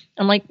safe."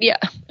 I'm like, yeah,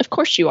 of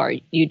course you are,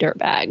 you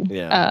dirtbag.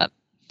 Yeah.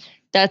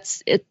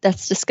 That's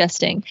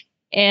disgusting.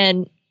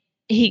 And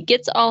he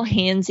gets all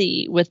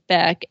handsy with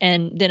Beck,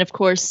 and then of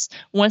course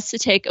wants to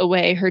take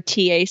away her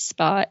TA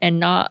spot and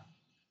not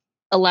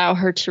allow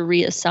her to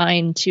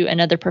reassign to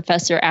another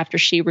professor after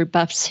she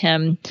rebuffs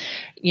him,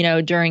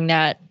 during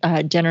that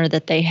dinner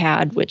that they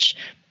had, which,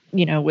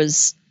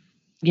 was,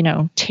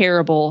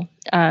 terrible.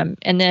 And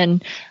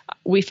then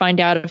we find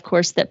out, of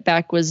course, that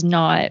Beck was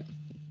not,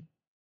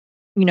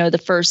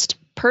 the first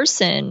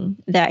person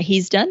that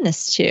he's done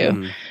this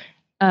to.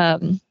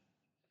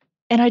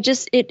 And I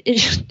just, it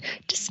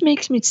just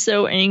makes me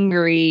so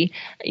angry,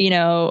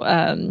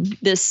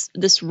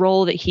 this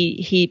role that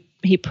he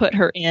put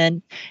her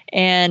in,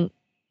 and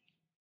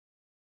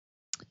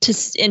to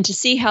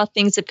see how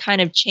things have kind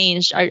of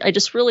changed. I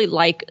just really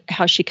like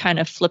how she kind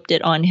of flipped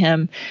it on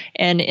him.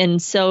 And in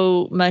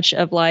so much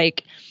of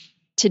like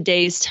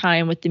today's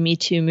time with the Me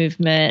Too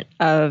movement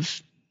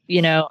of,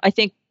 I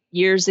think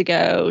years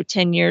ago,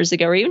 10 years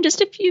ago, or even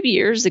just a few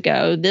years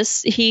ago,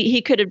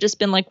 he could have just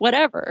been like,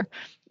 whatever,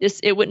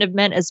 it wouldn't have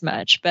meant as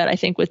much. But I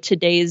think with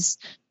today's,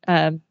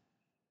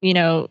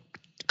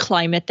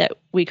 climate that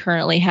we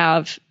currently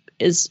have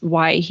is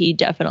why he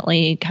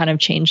definitely kind of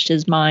changed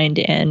his mind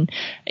and,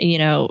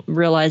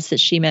 realized that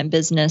she meant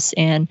business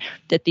and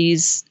that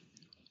these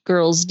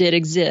girls did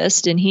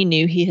exist, and he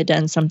knew he had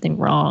done something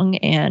wrong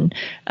and,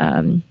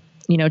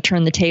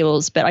 turned the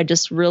tables. But I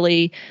just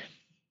really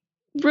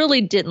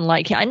didn't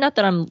like it. Not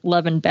that I'm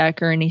loving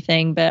Beck or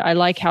anything, but I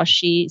like how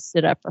she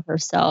stood up for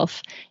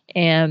herself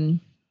and,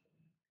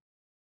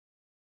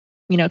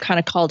 kind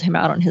of called him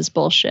out on his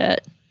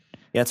bullshit.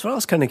 Yeah, it's what I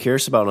was kind of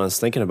curious about when I was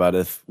thinking about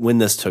when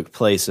this took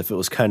place, if it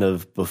was kind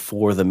of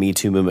before the Me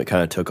Too movement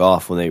kind of took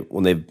off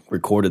when they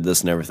recorded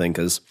this and everything.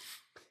 Because,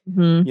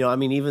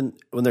 even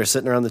when they're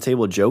sitting around the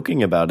table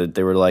joking about it,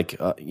 they were like,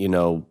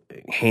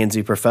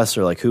 handsy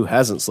professor, like who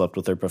hasn't slept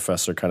with their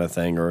professor kind of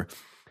thing, or,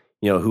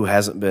 who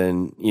hasn't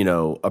been,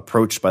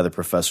 approached by the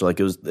professor. Like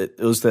it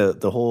was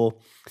the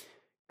whole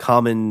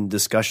common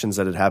discussions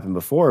that had happened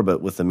before,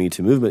 but with the Me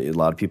Too movement, a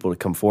lot of people would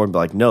come forward and be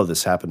like, no,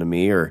 this happened to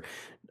me, or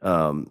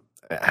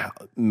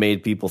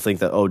made people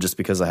think that, just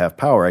because I have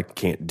power, I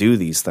can't do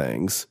these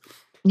things.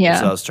 Yeah.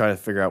 So I was trying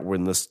to figure out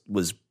when this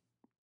was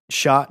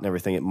shot and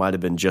everything. It might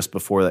have been just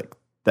before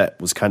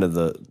that was kind of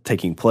the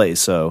taking place.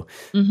 So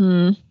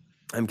I'm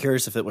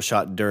curious if it was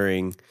shot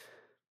during,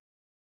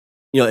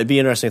 it'd be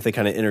interesting if they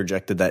kind of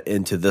interjected that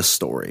into this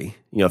story,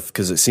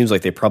 because it seems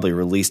like they probably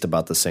released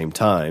about the same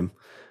time.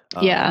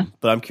 Yeah.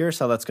 But I'm curious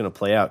how that's going to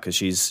play out, because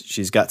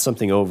she's got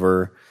something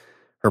over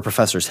her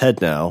professor's head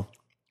now.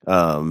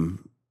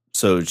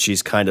 So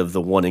she's kind of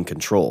the one in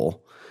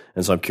control.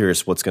 And so I'm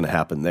curious what's going to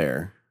happen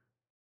there.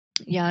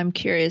 Yeah, I'm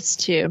curious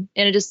too.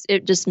 And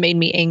it just made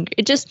me angry.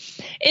 It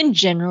just, in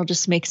general,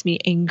 just makes me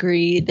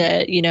angry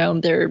that,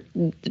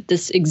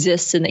 this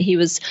exists, and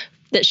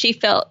that she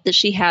felt that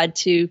she had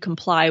to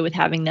comply with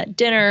having that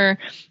dinner,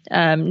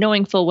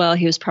 knowing full well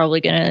he was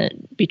probably going to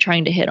be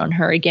trying to hit on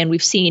her. Again,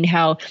 we've seen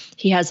how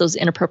he has those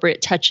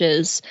inappropriate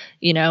touches,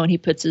 and he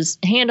puts his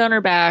hand on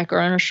her back or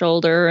on her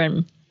shoulder,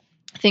 and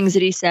things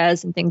that he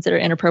says and things that are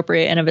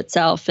inappropriate in of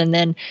itself. And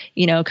then,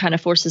 kind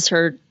of forces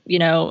her,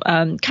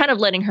 kind of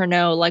letting her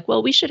know like,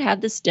 well, we should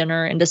have this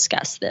dinner and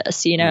discuss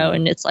this,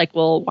 and it's like,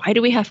 well, why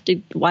do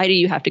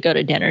you have to go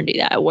to dinner and do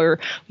that? Where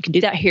we can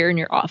do that here in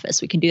your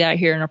office. We can do that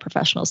here in a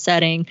professional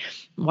setting.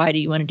 Why do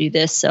you want to do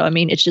this? So, I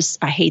mean, it's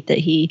just, I hate that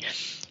he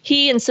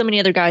and so many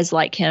other guys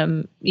like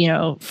him,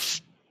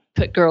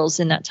 put girls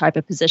in that type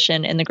of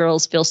position, and the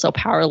girls feel so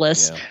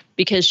powerless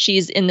because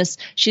she's in this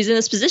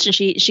position.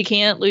 She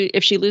can't lose.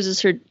 If she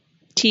loses her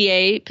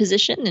TA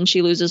position, then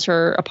she loses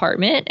her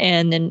apartment,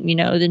 and then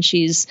then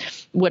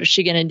what is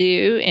she going to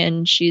do?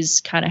 And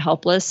she's kind of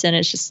helpless, and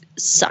it just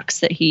sucks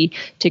that he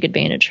took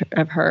advantage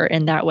of her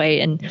in that way,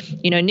 and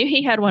knew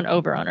he had one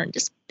over on her, and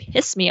just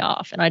pissed me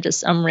off. And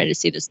I'm ready to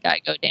see this guy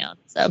go down.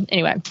 So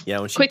anyway,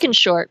 quick and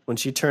short. When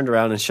she turned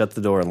around and shut the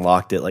door and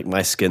locked it, like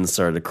my skin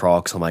started to crawl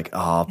because I'm like,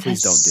 oh,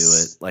 please don't do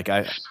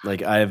it.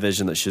 I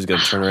envisioned that she was going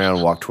to turn around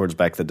and walk towards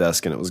back the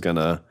desk, and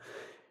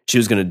she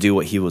was going to do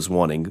what he was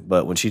wanting.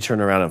 But when she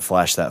turned around and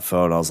flashed that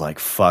phone, I was like,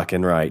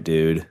 fucking right,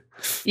 dude.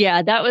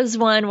 Yeah, that was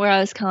one where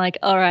I was kind of like,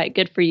 all right,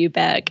 good for you,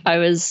 Beck. I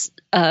was,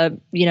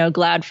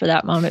 glad for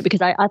that moment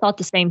because I thought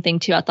the same thing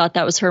too. I thought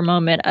that was her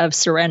moment of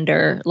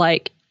surrender.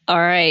 Like, all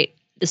right,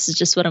 this is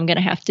just what I'm going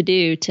to have to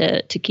do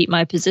to keep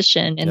my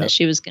position, and that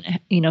she was going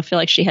to, feel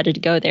like she had to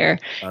go there.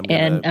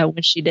 And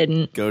when she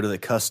didn't, go to the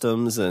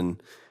customs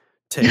and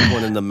take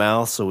one in the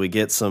mouth so we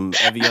get some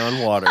Evian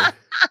water.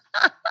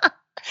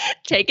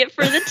 Take it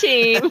for the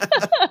team.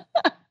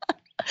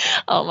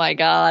 Oh my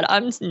God.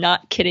 I'm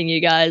not kidding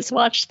you guys.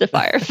 Watch the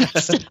Fyre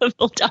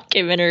Festival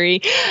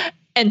documentary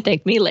and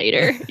thank me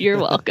later. You're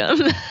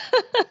welcome.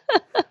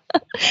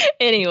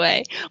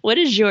 Anyway, what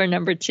is your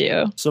number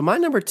 2? So my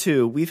number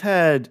 2, we've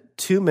had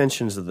 2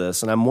 mentions of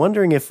this, and I'm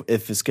wondering if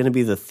it's going to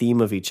be the theme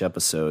of each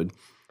episode.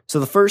 So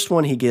the first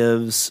one, he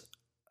gives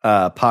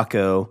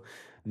Paco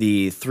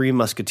the Three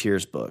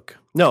Musketeers book.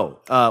 No,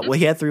 well,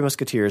 he had Three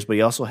Musketeers, but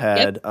he also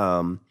had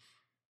Count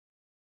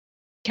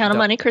of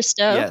Monte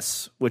Cristo.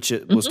 Yes, which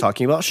it was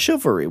talking about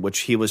chivalry,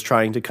 which he was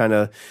trying to kind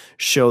of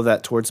show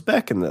that towards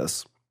Beck in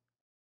this.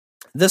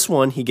 This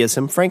one, he gives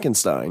him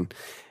Frankenstein.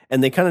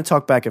 And they kind of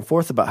talk back and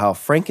forth about how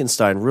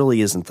Frankenstein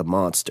really isn't the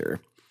monster.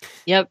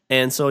 Yep.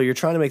 And so you're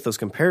trying to make those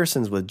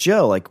comparisons with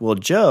Joe. Like, well,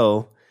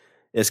 Joe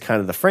is kind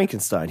of the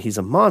Frankenstein. He's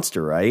a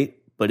monster, right?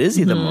 But is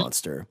he the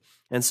monster?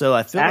 And so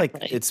I feel like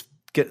it's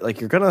like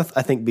you're going to,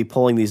 I think, be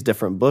pulling these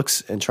different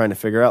books and trying to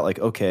figure out, like,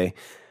 okay,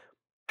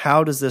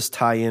 how does this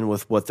tie in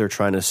with what they're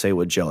trying to say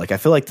with Joe? Like, I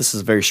feel like this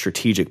is very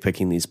strategic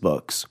picking these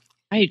books.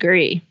 I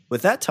agree.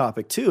 With that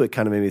topic, too, it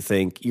kind of made me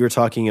think you were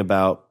talking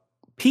about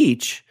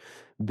Peach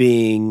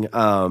being,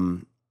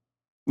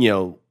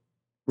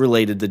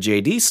 related to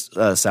J.D.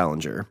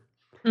 Salinger.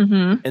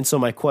 Mm-hmm. And so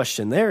my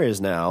question there is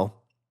now,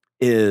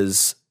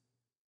 is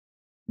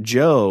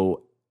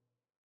Joe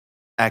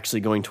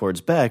actually going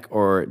towards Beck,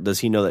 or does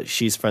he know that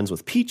she's friends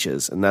with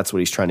Peaches? And that's what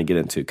he's trying to get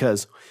into,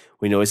 because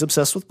we know he's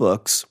obsessed with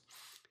books.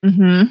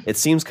 Mm-hmm. It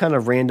seems kind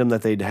of random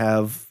that they'd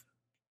have,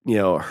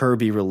 her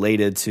be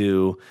related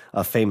to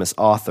a famous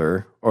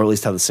author, or at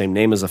least have the same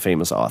name as a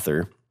famous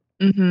author.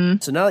 Mm-hmm.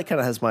 So now that kind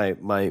of has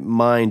my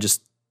mind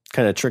just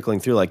kind of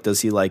trickling through, like,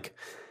 does he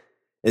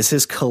is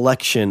his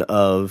collection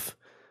of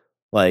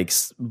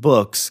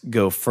books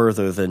go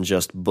further than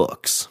just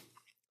books?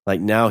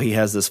 Like, now he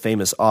has this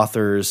famous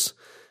author's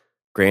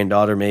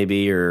granddaughter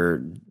maybe,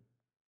 or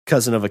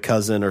cousin of a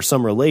cousin, or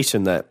some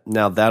relation that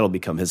now that'll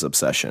become his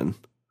obsession.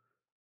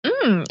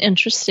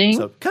 Interesting.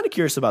 So kind of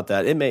curious about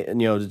that. It may,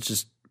 it's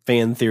just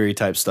fan theory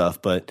type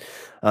stuff, but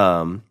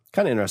kind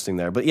of interesting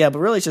there. But yeah, but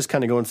really it's just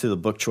kind of going through the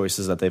book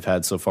choices that they've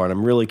had so far. And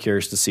I'm really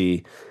curious to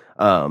see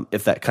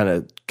if that kind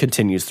of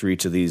continues through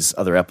each of these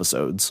other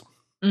episodes.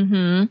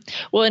 Mm-hmm.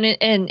 Well,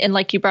 and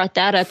like you brought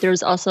that up,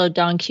 there's also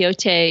Don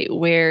Quixote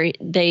where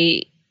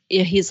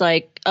he's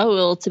like, oh,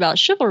 well, it's about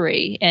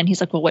chivalry. And he's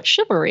like, well, what's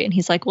chivalry? And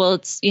he's like, well,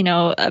 it's,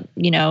 how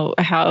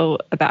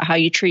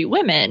you treat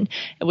women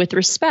with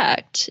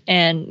respect.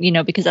 And,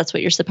 because that's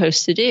what you're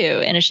supposed to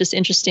do. And it's just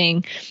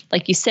interesting,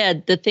 like you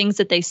said, the things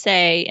that they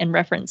say and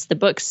reference the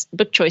book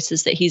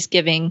choices that he's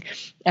giving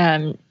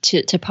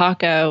to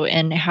Paco,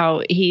 and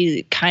how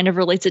he kind of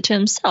relates it to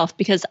himself,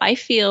 because I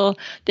feel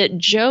that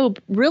Job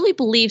really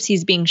believes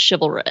he's being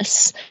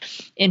chivalrous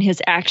in his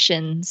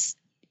actions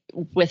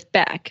with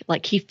Beck.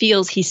 Like, he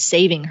feels he's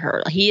saving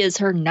her. He is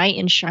her knight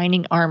in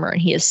shining armor, and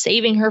he is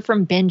saving her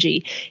from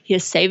Benji. He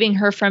is saving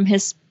her from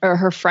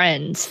her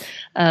friends,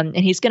 and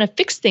he's going to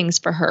fix things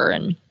for her.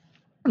 And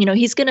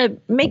he's going to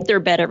make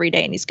their bed every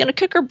day, and he's going to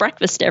cook her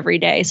breakfast every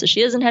day, so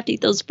she doesn't have to eat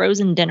those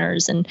frozen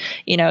dinners. And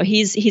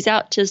he's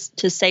out to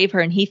save her,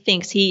 and he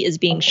thinks he is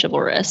being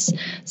chivalrous.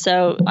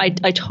 So I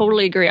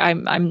totally agree.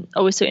 I'm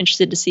always so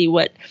interested to see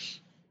what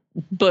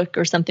book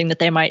or something that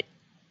they might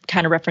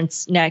kind of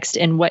reference next,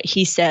 and what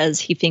he says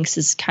he thinks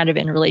is kind of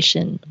in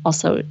relation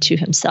also to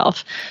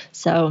himself.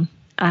 So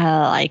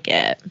I like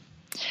it.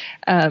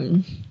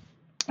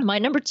 My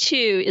number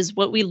 2 is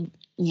what we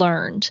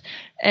learned.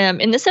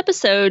 In this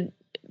episode,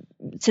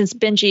 since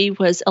Benji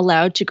was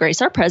allowed to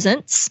grace our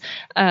presence,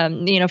 for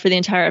the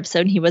entire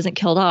episode, he wasn't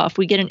killed off.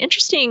 We get an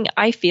interesting,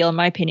 I feel, in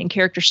my opinion,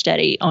 character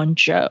study on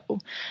Joe.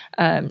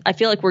 I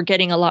feel like we're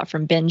getting a lot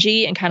from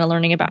Benji and kind of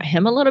learning about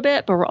him a little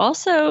bit, but we're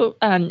also,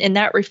 in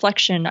that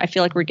reflection, I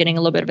feel like we're getting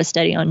a little bit of a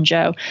study on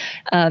Joe,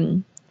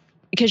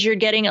 because you're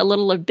getting a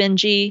little of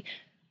Benji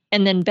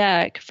and then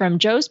Beck from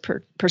Joe's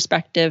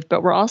perspective,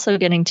 but we're also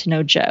getting to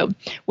know Joe.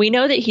 We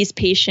know that he's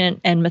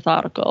patient and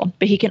methodical,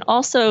 but he can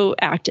also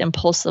act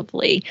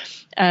impulsively.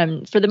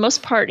 For the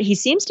most part, he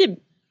seems to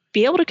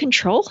be able to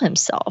control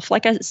himself.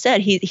 Like I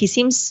said, he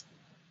seems,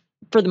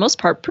 for the most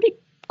part, pretty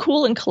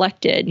cool and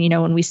collected,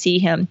 when we see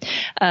him.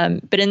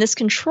 But in this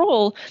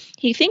control,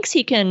 he thinks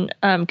he can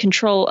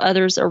control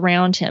others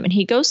around him. And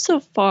he goes so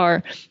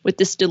far with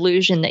this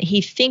delusion that he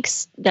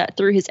thinks that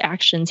through his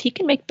actions, he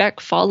can make Beck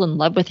fall in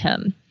love with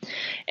him.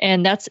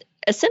 And that's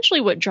essentially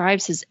what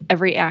drives his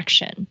every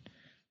action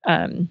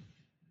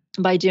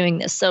by doing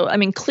this. So,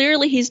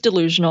 clearly he's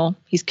delusional,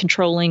 he's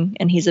controlling,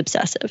 and he's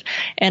obsessive.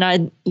 And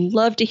I'd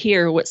love to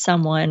hear what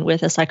someone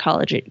with a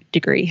psychology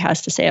degree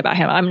has to say about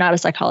him. I'm not a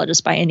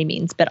psychologist by any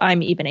means, but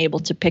I'm even able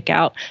to pick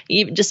out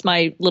even just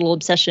my little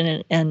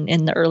obsession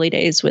in the early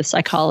days with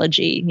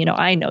psychology.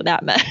 I know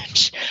that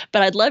much,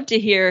 but I'd love to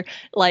hear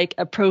like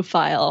a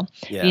profile,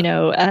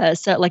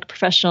 so like a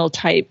professional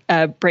type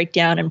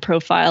breakdown and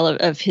profile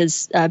of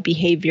his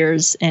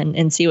behaviors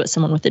and see what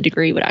someone with a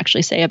degree would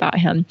actually say about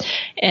him.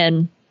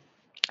 And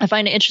I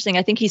find it interesting.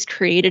 I think he's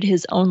created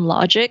his own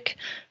logic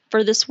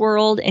for this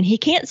world, and he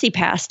can't see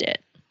past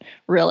it,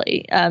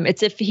 really.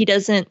 It's if he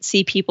doesn't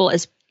see people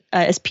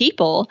as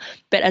people,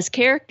 but as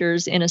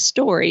characters in a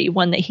story,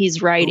 one that he's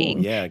writing.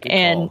 Ooh, yeah, good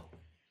and call.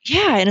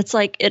 Yeah, and it's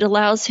like it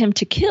allows him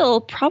to kill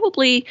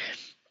probably,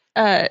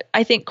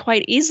 I think,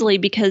 quite easily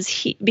because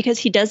he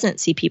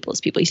doesn't see people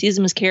as people. He sees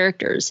them as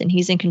characters, and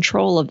he's in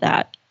control of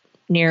that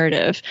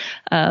narrative.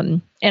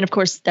 And of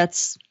course,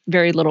 that's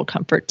very little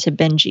comfort to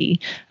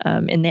Benji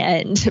in the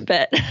end.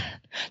 But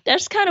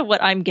that's kind of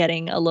what I'm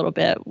getting a little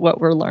bit, what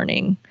we're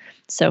learning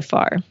so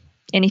far.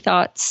 Any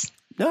thoughts?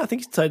 No, I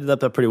think he tied it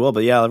up pretty well.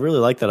 But yeah, I really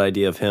like that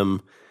idea of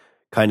him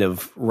kind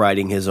of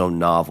writing his own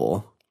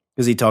novel,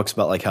 because he talks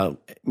about like how,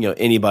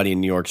 anybody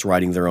in New York's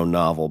writing their own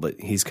novel, but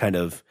he's kind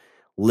of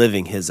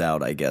living his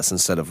out, I guess,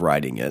 instead of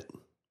writing it.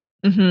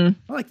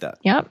 Mm-hmm. I like that.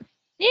 Yep.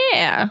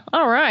 Yeah.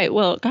 All right.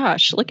 Well,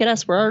 gosh, look at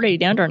us. We're already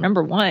down to our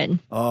number one.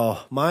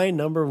 Oh, my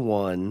number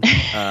one.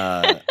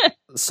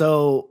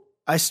 So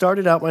I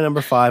started out my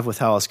number 5 with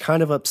how I was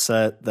kind of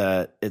upset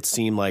that it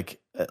seemed like,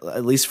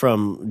 at least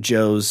from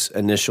Joe's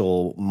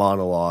initial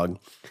monologue,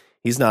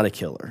 he's not a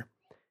killer.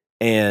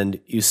 And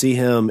you see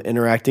him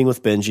interacting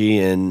with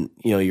Benji, and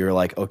you're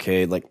like,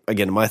 okay, like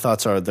again, my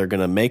thoughts are they're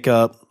going to make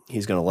up,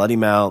 he's going to let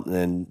him out, and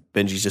then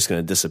Benji's just going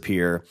to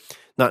disappear.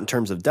 Not in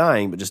terms of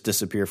dying, but just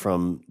disappear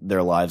from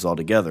their lives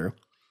altogether.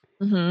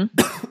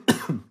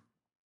 Mm-hmm.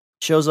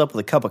 Shows up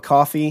with a cup of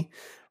coffee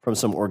from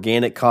some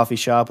organic coffee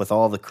shop with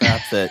all the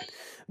crap that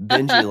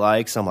Benji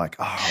likes. I'm like,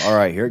 oh, all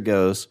right, here it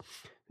goes.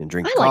 And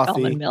drink I coffee. like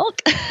almond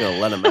milk. Gonna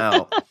let him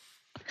out.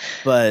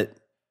 But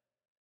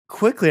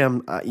quickly,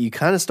 you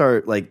kind of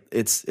start like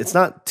it's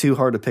not too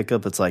hard to pick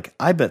up. It's like,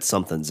 I bet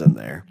something's in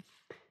there.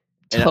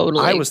 And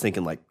Totally. I was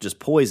thinking like just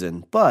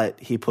poison, but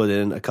he put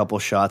in a couple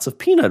shots of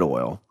peanut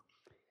oil.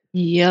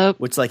 Yep.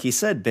 Which, like he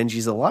said,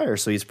 Benji's a liar,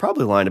 so he's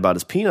probably lying about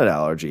his peanut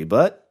allergy.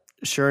 But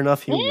sure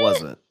enough, he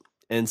wasn't.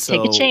 And so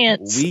Take a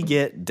chance. we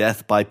get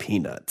death by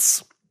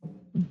peanuts.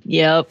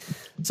 Yep.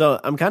 So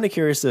I'm kind of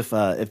curious if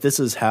this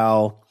is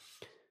how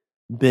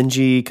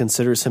Benji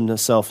considers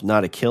himself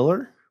not a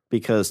killer,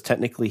 because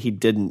technically he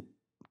didn't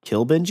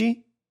kill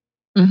Benji,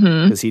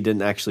 because he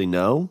didn't actually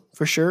know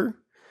for sure.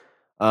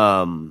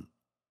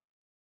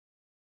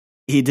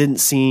 He didn't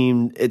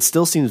seem. It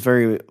still seems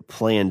very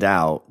planned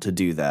out to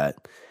do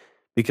that.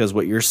 Because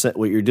what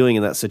you're doing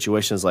in that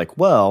situation is like,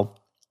 well,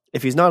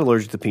 if he's not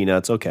allergic to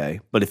peanuts, okay,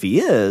 but if he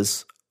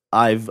is,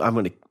 I've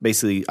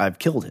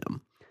killed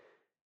him.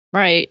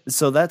 Right.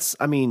 So that's,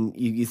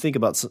 you think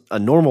about a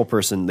normal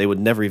person, they would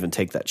never even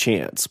take that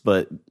chance,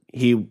 but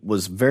he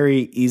was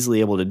very easily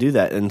able to do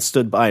that and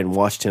stood by and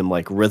watched him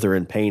like writher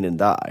in pain and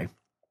die.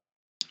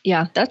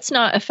 Yeah, that's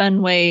not a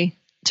fun way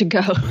to go.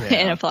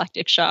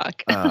 Anaphylactic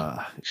shock.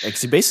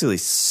 You basically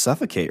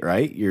suffocate,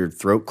 right? Your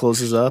throat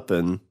closes up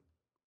and.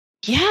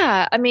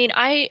 Yeah,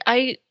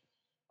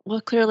 well,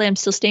 clearly I'm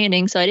still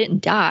standing, so I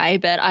didn't die,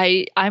 but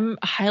I'm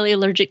highly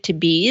allergic to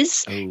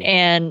bees. Oh.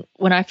 And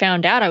when I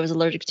found out I was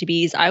allergic to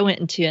bees, I went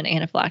into an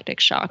anaphylactic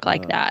shock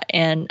like that.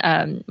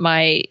 And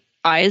my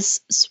eyes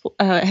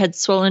had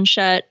swollen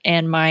shut,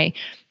 and my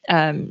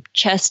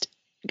chest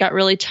got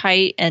really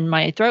tight, and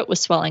my throat was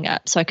swelling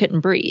up, so I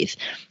couldn't breathe.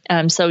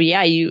 So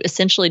yeah, you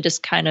essentially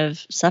just kind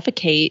of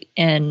suffocate,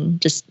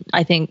 and just,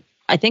 I think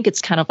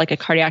it's kind of like a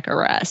cardiac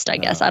arrest, I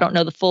guess. I don't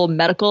know the full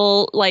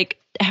medical, like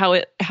how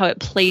it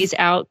plays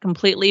out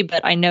completely,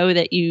 but I know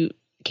that you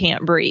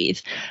can't breathe.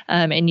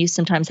 And you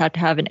sometimes have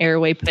to have an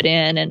airway put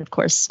in. And of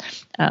course,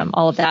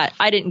 all of that.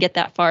 I didn't get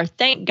that far,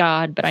 thank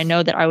God, but I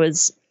know that I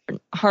was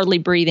hardly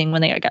breathing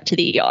when they got to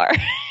the ER, and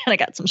I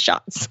got some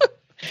shots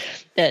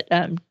that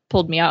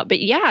pulled me out. But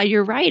yeah,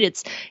 you're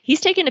right. He's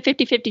taking a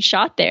 50-50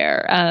 shot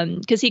there,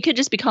 because he could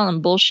just be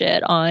calling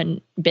bullshit on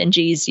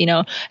Benji's,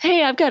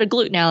 hey, I've got a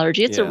gluten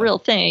allergy. It's a real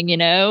thing,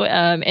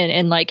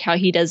 and like how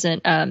he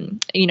doesn't,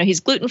 he's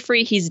gluten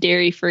free, he's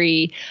dairy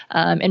free,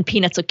 and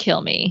peanuts will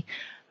kill me.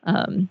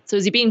 So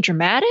is he being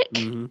dramatic?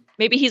 Mm-hmm.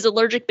 Maybe he's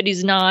allergic, but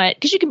he's not,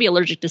 because you can be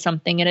allergic to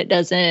something and it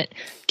doesn't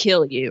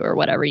kill you or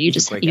whatever. You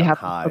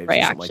have a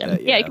reaction. Like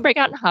that, yeah, you can break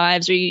out in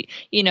hives, or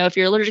if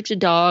you're allergic to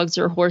dogs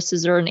or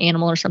horses or an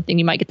animal or something,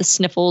 you might get the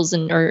sniffles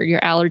or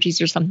your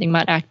allergies or something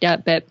might act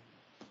up. But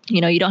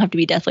you don't have to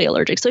be deathly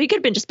allergic. So he could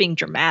have been just being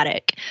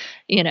dramatic,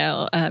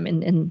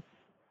 in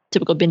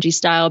typical Benji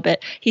style.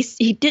 But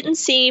he didn't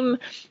seem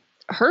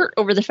hurt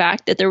over the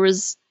fact that there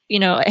was,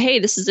 hey,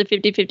 this is a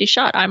 50-50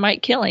 shot, I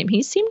might kill him.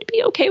 He seemed to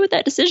be okay with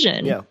that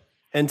decision. Yeah.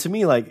 And to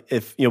me, like,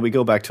 if, we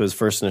go back to his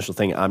first initial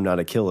thing, I'm not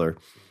a killer.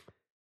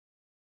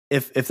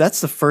 If that's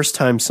the first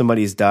time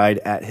somebody's died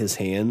at his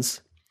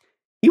hands,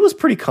 he was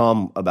pretty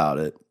calm about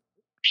it.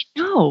 I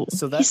know.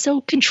 So he's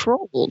so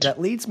controlled.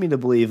 That leads me to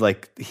believe,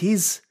 like,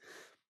 he's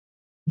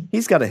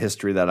got a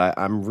history that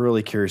I'm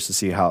really curious to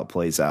see how it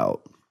plays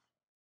out.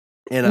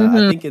 And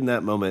I think in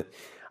that moment,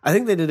 I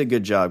think they did a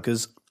good job,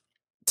 because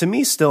to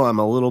me, still, I'm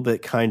a little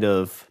bit kind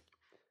of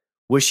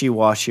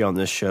wishy-washy on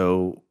this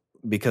show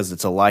because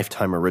it's a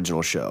Lifetime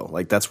original show.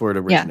 Like, that's where it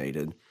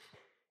originated. Yeah.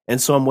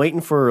 And so I'm waiting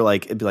for,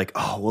 like, it'd be like,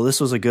 oh, well,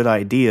 this was a good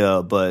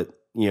idea, but,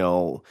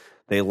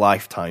 they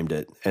lifetimed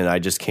it. And I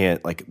just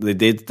can't, like, they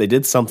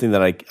did something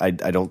that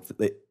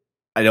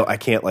I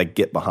can't, like,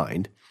 get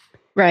behind.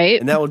 Right.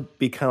 And that would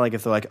be kind of like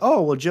if they're like,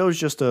 oh, well, Joe's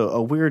just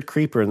a weird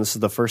creeper, and this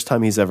is the first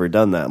time he's ever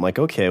done that. I'm like,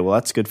 okay, well,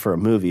 that's good for a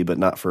movie, but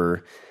not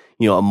for,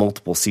 a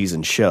multiple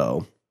season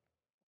show.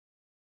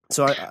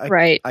 So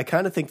I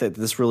kind of think that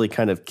this really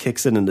kind of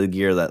kicks it into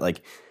gear that,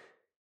 like,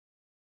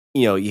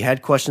 you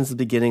had questions at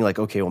the beginning, like,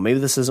 okay, well, maybe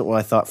this isn't what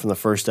I thought from the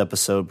first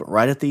episode, but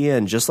right at the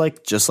end, just like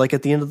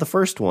at the end of the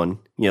first one,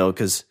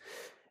 because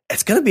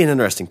it's going to be an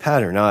interesting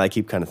pattern. Now I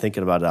keep kind of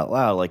thinking about it out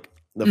loud. Like,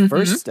 the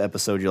first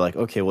episode, you're like,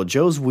 okay, well,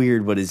 Joe's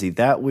weird, but is he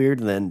that weird?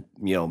 And then,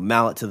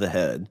 mallet to the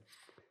head.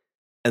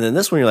 And then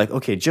this one, you're like,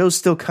 okay, Joe's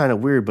still kind of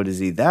weird, but is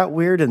he that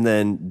weird? And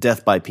then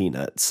death by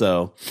peanut.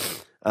 So,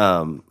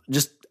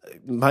 just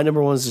my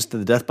number one is just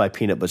the death by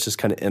peanut, but it's just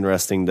kind of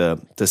interesting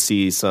to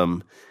see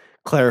some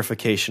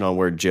clarification on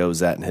where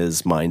Joe's at in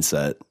his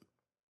mindset.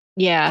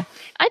 Yeah,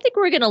 I think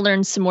we're going to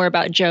learn some more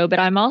about Joe, but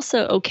I'm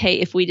also okay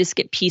if we just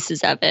get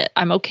pieces of it.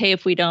 I'm okay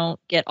if we don't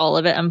get all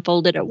of it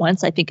unfolded at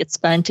once. I think it's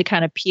fun to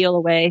kind of peel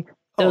away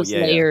those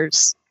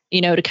layers,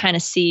 to kind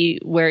of see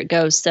where it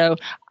goes. So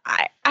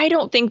I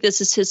don't think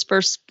this is his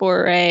first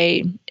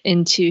foray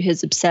into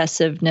his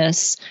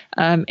obsessiveness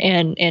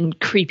and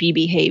creepy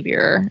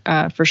behavior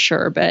for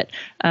sure. But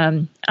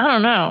I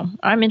don't know.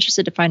 I'm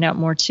interested to find out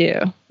more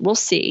too. We'll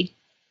see.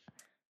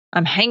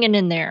 I'm hanging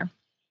in there.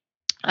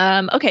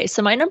 Okay,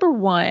 so my number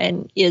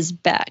one is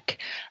Beck.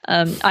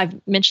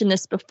 I've mentioned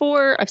this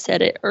before. I've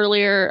said it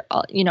earlier.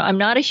 I'm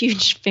not a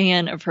huge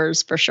fan of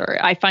hers for sure.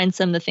 I find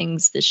some of the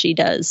things that she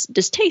does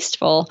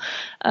distasteful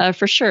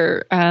for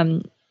sure.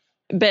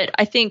 But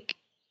I think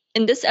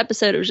in this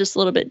episode, it was just a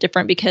little bit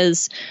different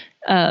because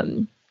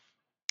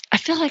I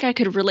feel like I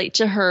could relate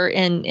to her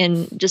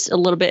in just a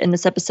little bit in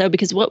this episode,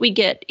 because what we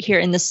get here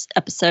in this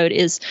episode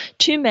is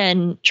two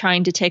men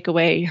trying to take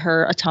away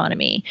her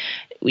autonomy.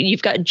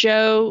 You've got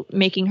Joe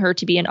making her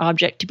to be an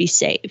object to be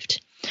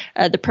saved.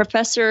 The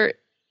professor,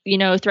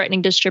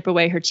 threatening to strip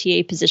away her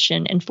TA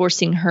position and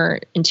forcing her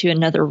into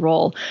another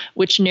role,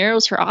 which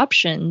narrows her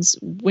options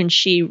when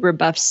she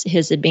rebuffs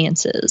his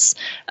advances.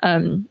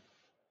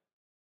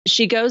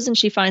 She goes and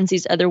she finds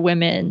these other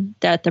women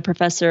that the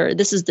professor,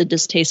 this is the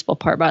distasteful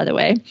part, by the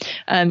way.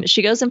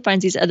 She goes and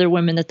finds these other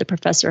women that the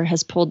professor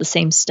has pulled the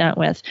same stunt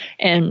with.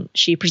 And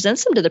she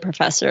presents them to the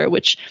professor,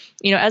 which,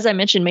 as I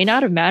mentioned, may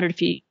not have mattered a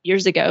few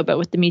years ago, but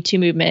with the Me Too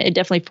movement, it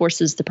definitely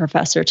forces the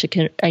professor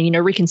to,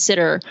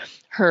 reconsider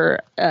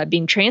her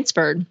being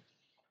transferred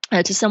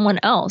to someone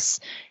else.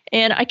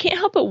 And I can't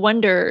help but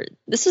wonder,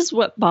 this is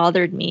what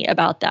bothered me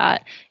about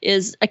that,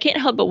 is I can't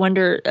help but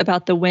wonder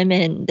about the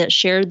women that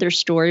shared their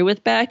story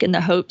with Beck in the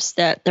hopes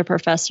that the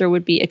professor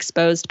would be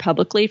exposed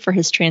publicly for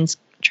his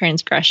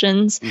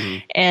transgressions,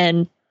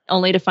 and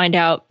only to find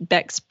out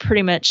Beck's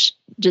pretty much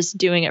just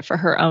doing it for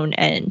her own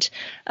end.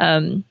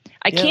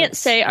 I can't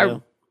say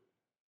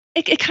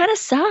It kind of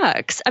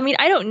sucks. I mean,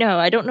 I don't know.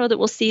 I don't know that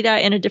we'll see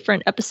that in a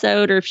different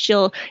episode, or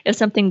if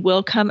something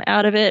will come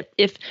out of it.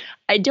 If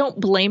I don't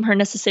blame her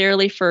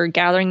necessarily for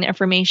gathering the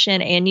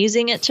information and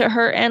using it to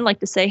her end, like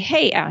to say,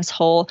 hey,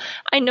 asshole,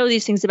 I know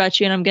these things about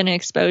you and I'm going to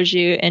expose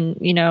you. And,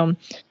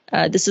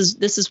 this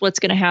is what's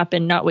going to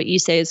happen, not what you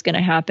say is going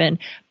to happen.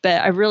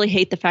 But I really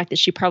hate the fact that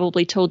she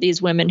probably told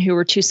these women who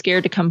were too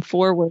scared to come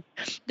forward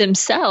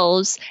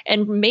themselves,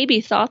 and maybe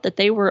thought that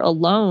they were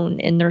alone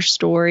in their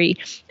story,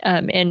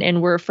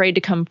 and were afraid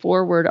to come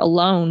forward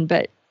alone.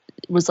 But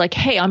was like,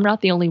 hey, I'm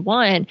not the only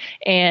one.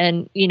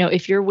 And,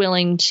 if you're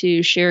willing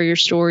to share your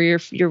story, or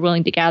if you're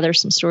willing to gather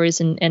some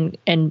stories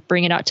and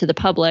bring it out to the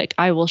public,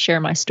 I will share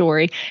my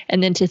story.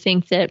 And then to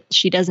think that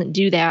she doesn't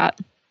do that,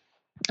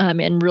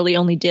 and really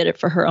only did it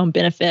for her own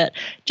benefit,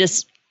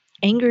 just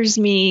angers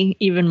me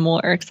even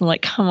more, because I'm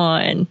like, come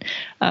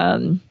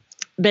on.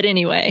 But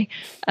anyway,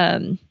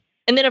 and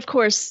then of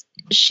course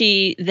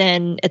she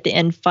then at the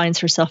end finds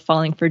herself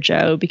falling for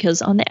Joe,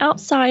 because on the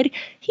outside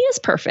he is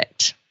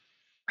perfect,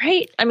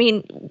 right? I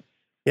mean,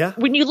 yeah,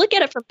 when you look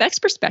at it from Beck's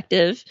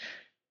perspective,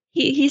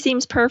 he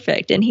seems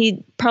perfect, and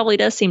he probably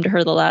does seem to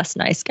her the last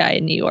nice guy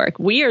in New York.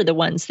 We are the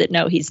ones that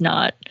know he's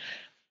not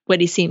what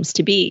he seems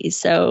to be.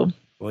 So,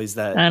 well, he's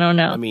that. I don't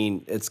know. I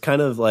mean, it's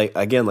kind of like,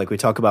 again, like we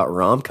talk about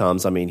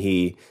rom-coms. I mean,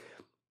 he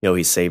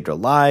saved her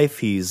life.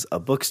 He's a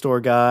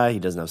bookstore guy. He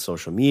doesn't have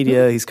social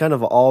media. He's kind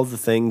of all the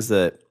things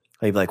that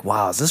I'd be like,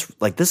 wow, is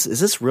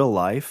this real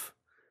life?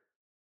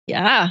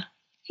 Yeah.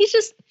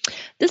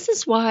 This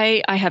is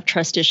why I have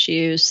trust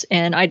issues,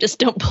 and I just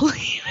don't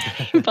believe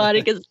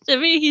anybody, because to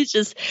me, he's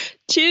just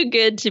too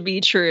good to be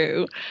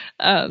true.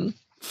 That's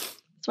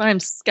why I'm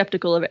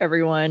skeptical of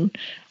everyone.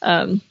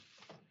 But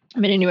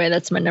anyway,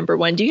 that's my number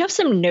one. Do you have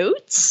some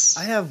notes?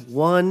 I have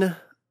one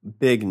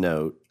big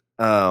note.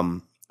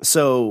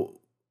 So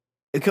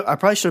I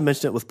probably should have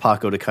mentioned it with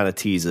Paco to kind of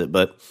tease it,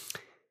 but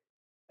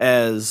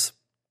as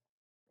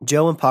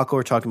Joe and Paco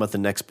are talking about the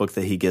next book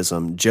that he gives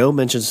him, Joe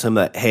mentions to him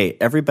that, hey,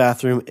 every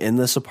bathroom in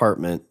this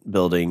apartment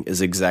building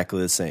is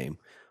exactly the same.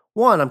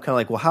 One, I'm kind of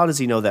like, well, how does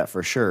he know that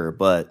for sure?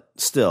 But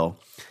still,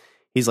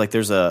 he's like,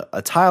 there's a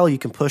tile you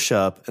can push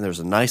up, and there's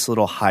a nice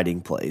little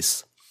hiding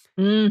place.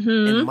 Mm-hmm.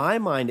 And my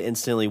mind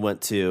instantly went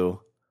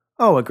to,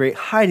 oh, a great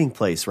hiding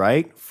place,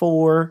 right?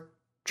 For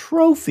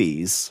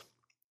trophies.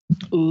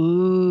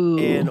 Ooh.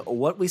 And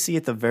what we see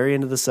at the very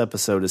end of this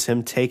episode is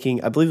him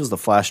taking, I believe it was the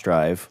flash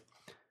drive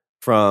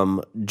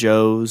from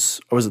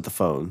Joe's, or was it the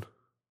phone?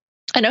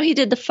 I know he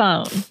did the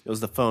phone. It was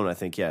the phone, I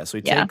think, yeah. So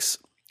he takes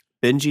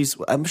Benji's,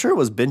 I'm sure it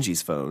was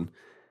Benji's phone.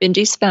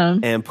 Benji's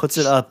phone. And puts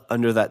it up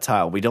under that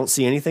tile. We don't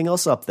see anything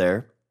else up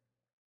there,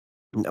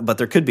 but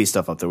there could be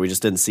stuff up there. We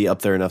just didn't see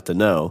up there enough to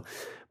know.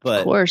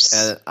 But of course.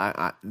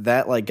 I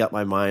that like got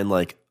my mind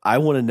like, I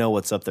want to know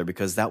what's up there,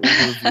 because that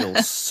will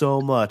reveal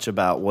so much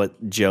about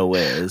what Joe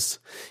is.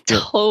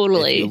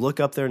 Totally. If you look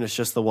up there and it's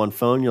just the one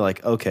phone, you're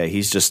like, okay,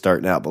 he's just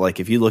starting out. But like,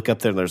 if you look up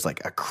there and there's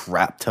like a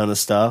crap ton of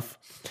stuff,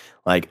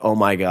 like, oh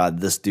my God,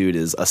 this dude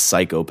is a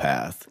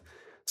psychopath.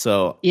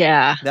 So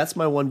yeah, that's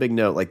my one big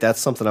note. Like, that's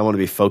something I want to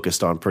be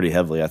focused on pretty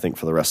heavily, I think,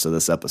 for the rest of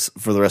this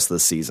episode, for the rest of the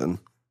season.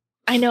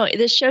 I know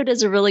this show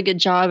does a really good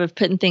job of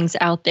putting things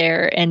out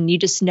there, and you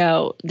just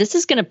know this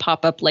is going to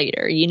pop up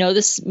later.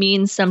 This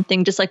means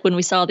something, just like when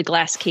we saw the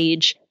glass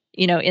cage,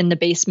 in the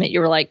basement, you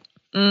were like,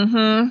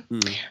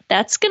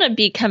 that's going to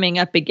be coming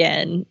up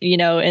again,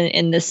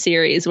 in this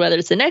series, whether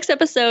it's the next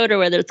episode or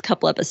whether it's a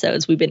couple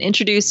episodes. We've been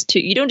introduced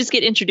to, you don't just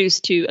get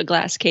introduced to a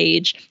glass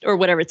cage or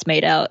whatever it's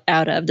made out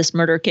of, this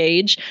murder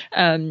cage,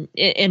 in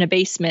a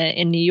basement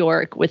in New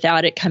York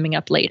without it coming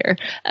up later.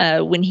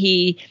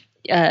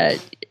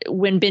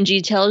 When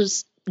Benji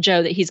tells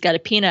Joe that he's got a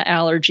peanut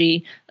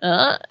allergy,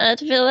 I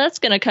feel that's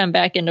going to come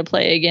back into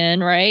play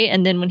again, right?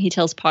 And then when he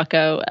tells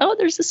Paco, oh,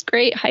 there's this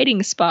great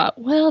hiding spot.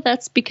 Well,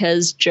 that's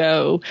because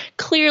Joe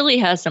clearly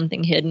has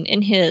something hidden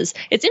in his.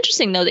 It's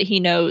interesting, though, that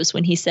he knows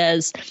when he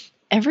says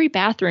every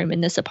bathroom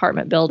in this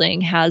apartment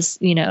building has,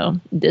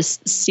 this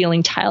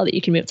ceiling tile that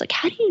you can move. It's like,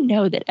 how do you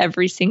know that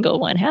every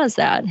single one has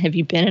that? Have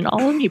you been in all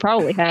of them? He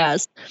probably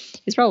has.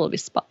 He's probably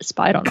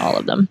spied on all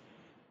of them.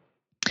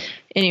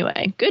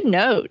 Anyway, good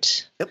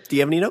note. Yep. Do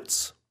you have any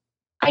notes?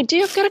 I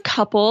do. I've got a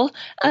couple.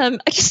 I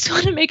just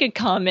want to make a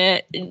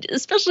comment,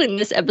 especially in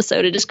this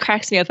episode. It just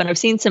cracks me up. And I've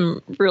seen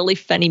some really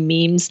funny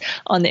memes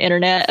on the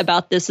internet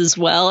about this as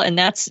well. And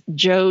that's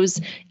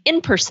Joe's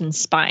in-person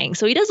spying.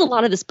 So he does a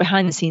lot of this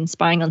behind-the-scenes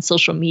spying on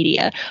social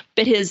media.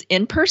 But his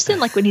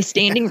in-person, like when he's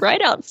standing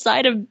right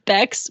outside of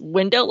Beck's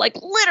window, like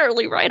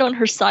literally right on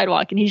her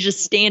sidewalk, and he's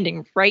just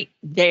standing right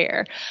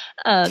there.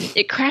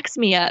 It cracks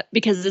me up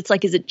because it's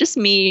like, is it just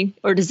me,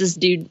 or does this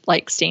dude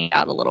like stand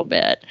out a little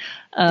bit?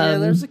 Yeah,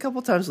 there's a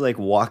couple times we like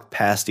walk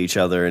past each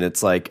other, and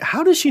it's like,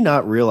 how does she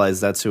not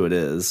realize that's who it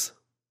is?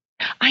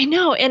 I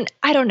know, and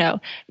I don't know.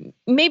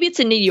 Maybe it's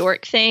a New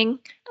York thing.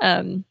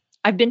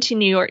 I've been to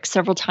New York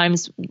several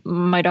times.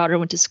 My daughter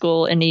went to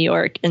school in New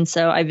York, and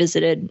so I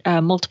visited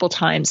multiple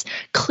times.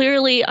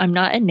 Clearly, I'm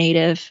not a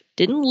native,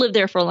 didn't live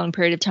there for a long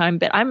period of time,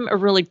 but I'm a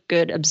really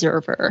good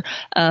observer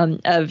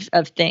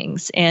of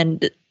things.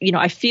 And,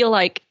 I feel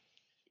like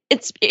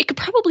it could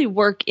probably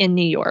work in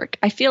New York.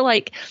 I feel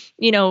like,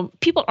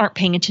 people aren't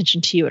paying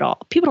attention to you at all.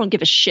 People don't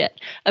give a shit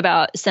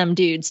about some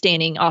dude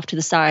standing off to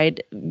the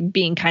side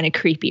being kind of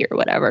creepy or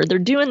whatever. They're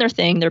doing their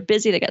thing. They're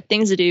busy. They got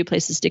things to do,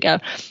 places to go.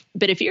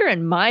 But if you're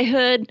in my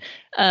hood,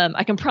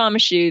 I can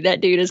promise you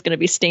that dude is going to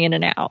be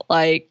standing out.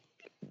 Like,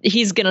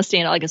 he's going to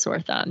stand out like a sore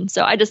thumb.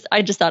 So I just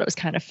thought it was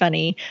kind of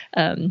funny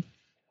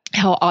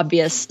how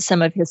obvious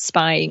some of his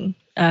spying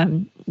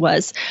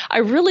was. I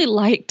really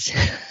liked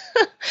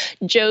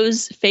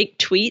Joe's fake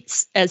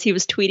tweets as he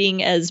was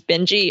tweeting as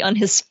Benji on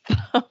his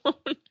phone.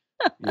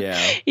 Yeah.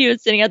 He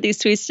was sending out these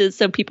tweets just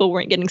so people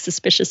weren't getting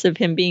suspicious of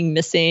him being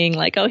missing.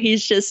 Like, oh,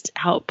 he's just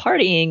out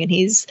partying and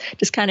he's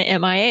just kind of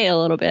MIA a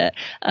little bit.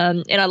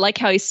 And I like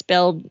how he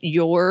spelled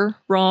 "your"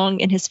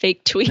 wrong in his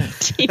fake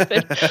tweet. He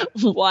put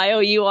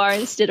Y-O-U-R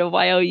instead of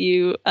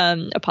Y-O-U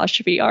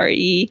apostrophe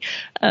R-E.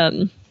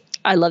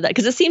 I love that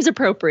because it seems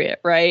appropriate,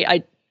 right?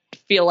 I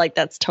feel like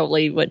that's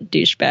totally what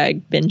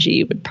douchebag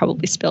Benji would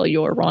probably spell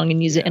 "your" wrong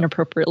and use it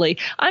inappropriately.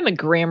 I'm a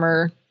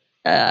grammar.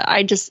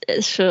 I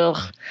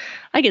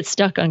get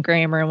stuck on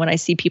grammar, and when I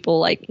see people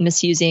like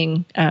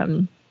misusing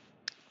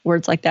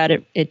words like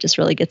that, it just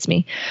really gets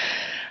me.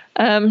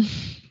 I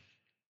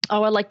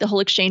like the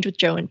whole exchange with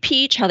Joe and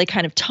Peach, how they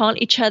kind of taunt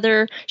each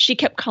other. She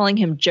kept calling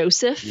him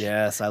Joseph.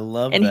 Yes, I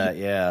love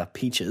that.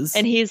 Peaches.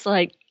 And he's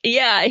like,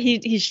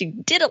 she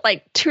did it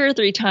like 2 or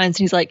 3 times,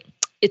 and he's like,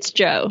 it's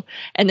Joe.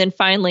 And then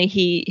finally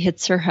he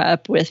hits her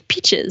up with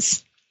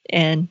Peaches.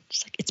 And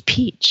she's like, it's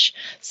Peach.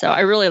 So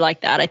I really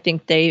like that. I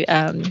think they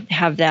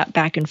have that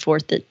back and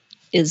forth that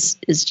is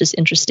just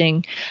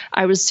interesting.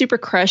 I was super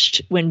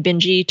crushed when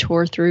Benji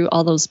tore through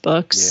all those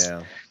books.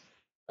 Yeah.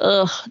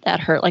 Ugh, that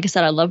hurt. Like I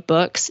said, I love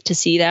books. To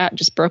see that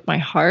just broke my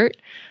heart.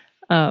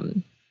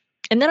 And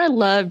then I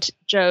loved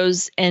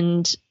Joe's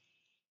end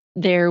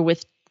there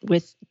with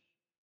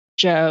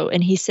Joe,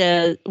 and he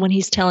said, when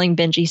he's telling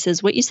Benji, he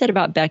says, what you said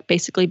about Beck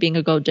basically being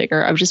a gold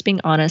digger, I was just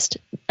being honest.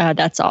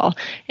 That's all.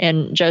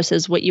 And Joe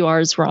says, what you are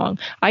is wrong.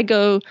 I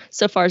go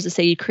so far as to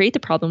say you create the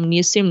problem when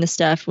you assume the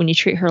stuff, when you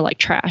treat her like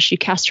trash. You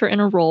cast her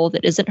in a role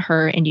that isn't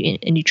her, and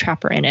you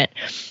trap her in it.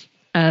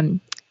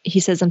 He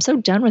says, I'm so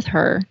done with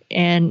her.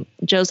 And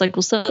Joe's like,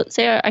 well, so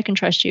say I can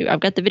trust you. I've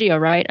got the video,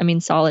 right? I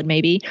mean, solid,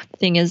 maybe. The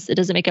thing is, it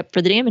doesn't make up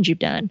for the damage you've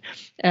done.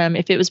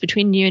 If it was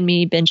between you and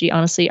me, Benji,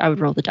 honestly, I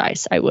would roll the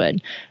dice. I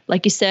would.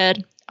 Like you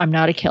said, I'm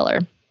not a killer.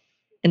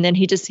 And then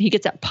he gets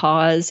that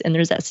pause, and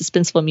there's that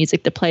suspenseful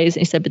music that plays.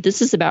 And he said, but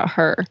this is about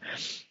her.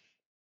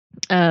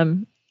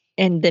 And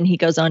then he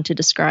goes on to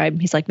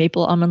describe, he's like,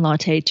 maple almond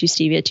latte, 2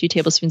 stevia, 2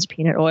 tablespoons of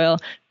peanut oil.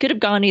 Could have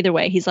gone either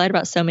way. He's lied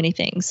about so many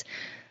things.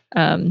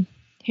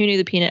 Who knew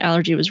the peanut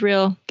allergy was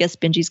real? Guess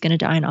Benji's going to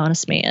die an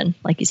honest man,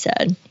 like he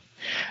said.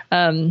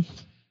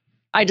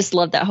 I just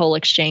love that whole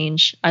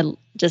exchange. I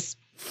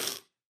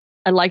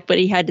like what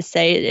he had to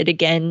say it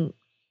again,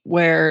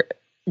 where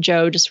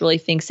Joe just really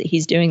thinks that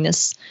he's doing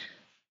this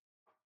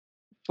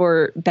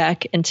for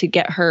Beck and to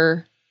get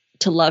her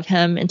to love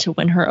him and to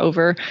win her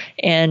over.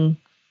 And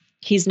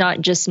he's not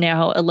just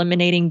now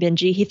eliminating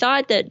Benji. He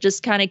thought that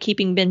just kind of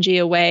keeping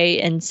Benji away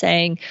and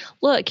saying,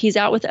 look, he's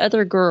out with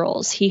other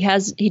girls. He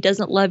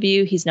doesn't love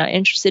you. He's not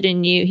interested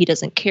in you. He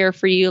doesn't care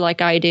for you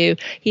like I do.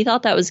 He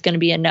thought that was going to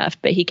be enough,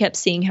 but he kept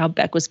seeing how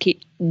Beck was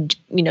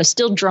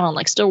still drawn,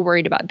 like still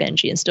worried about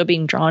Benji and still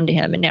being drawn to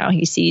him. And now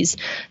he sees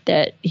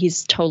that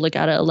he's totally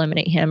got to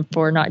eliminate him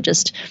for not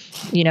just,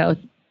 now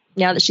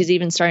that she's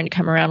even starting to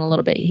come around a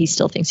little bit, he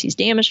still thinks he's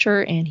damaged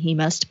her and he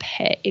must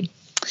pay.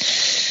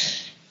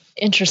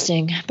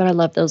 Interesting, but I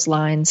love those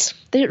lines.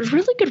 They're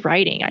really good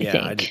writing, I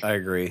think. I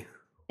agree.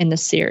 In the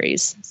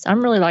series. So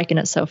I'm really liking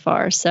it so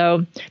far.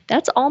 So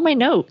that's all my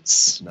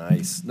notes.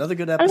 Nice. Another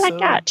good episode. I like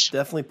that.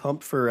 Definitely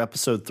pumped for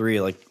episode 3.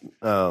 Like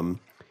one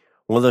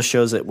of those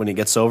shows that when it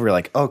gets over, you're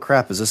like, oh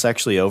crap, is this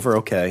actually over?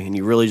 Okay. And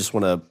you really just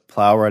want to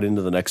plow right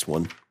into the next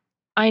one.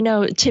 I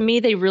know. To me,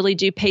 they really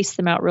do pace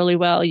them out really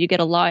well. You get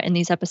a lot in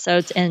these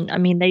episodes, and I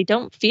mean, they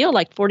don't feel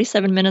like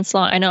 47 minutes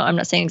long. I know I'm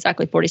not saying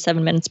exactly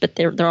 47 minutes, but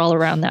they're all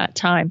around that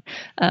time.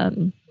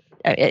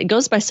 It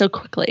goes by so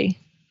quickly.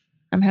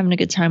 I'm having a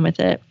good time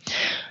with it.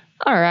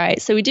 All right.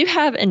 So we do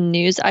have a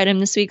news item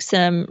this week,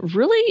 some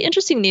really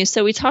interesting news.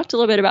 So we talked a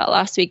little bit about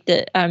last week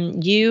that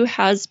You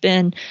has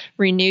been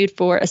renewed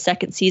for a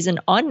second season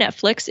on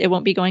Netflix. It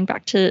won't be going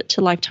back to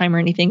Lifetime or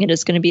anything. It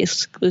is going to be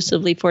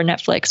exclusively for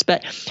Netflix.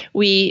 But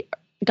we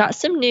got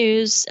some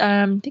news.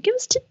 I think it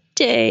was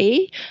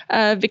today.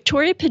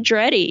 Victoria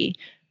Pedretti.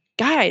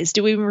 Guys,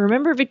 do we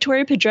remember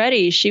Victoria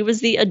Pedretti? She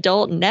was the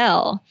adult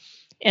Nell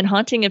in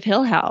Haunting of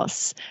Hill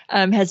House.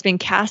 Has been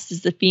cast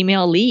as the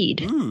female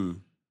lead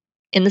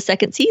in the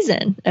second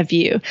season of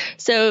You.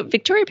 So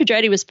Victoria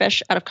Pedretti was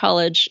fresh out of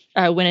college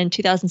when in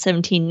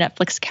 2017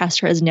 Netflix cast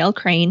her as Nell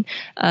Crane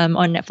on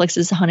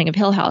Netflix's Haunting of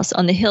Hill House.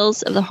 On the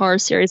heels of the horror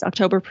series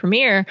October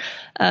premiere,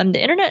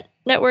 the internet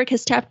network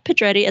has tapped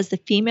Pedretti as the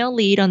female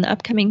lead on the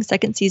upcoming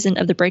second season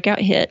of the breakout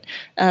hit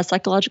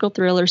psychological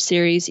thriller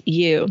series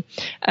You.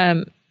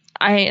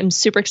 I am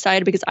super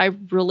excited because I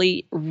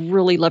really,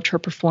 really loved her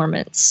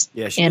performance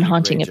in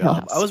Haunting of Hill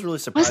House. I was really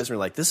surprised when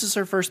like, this is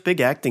her first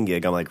big acting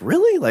gig. I'm like,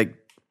 really? Like,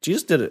 she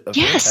just did a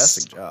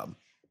fantastic job.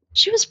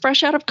 She was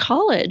fresh out of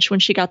college when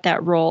she got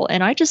that role,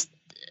 and I just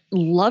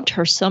loved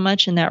her so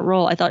much in that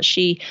role. I thought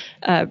she,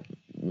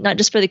 not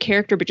just for the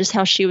character, but just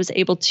how she was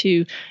able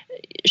to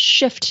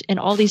shift in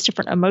all these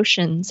different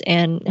emotions,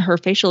 and her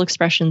facial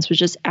expressions was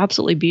just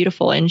absolutely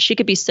beautiful. And she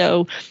could be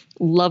so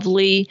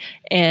lovely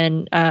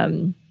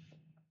and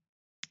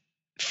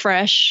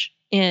fresh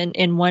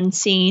in one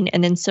scene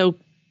and then so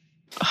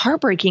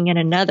heartbreaking in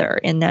another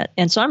in that.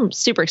 And so I'm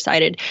super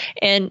excited.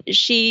 And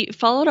she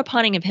followed up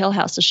Haunting of Hill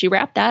House. So she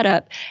wrapped that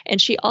up. And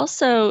she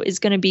also is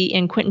going to be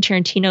in Quentin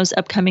Tarantino's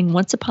upcoming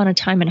Once Upon a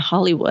Time in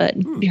Hollywood.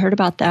 Have you heard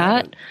about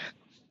that?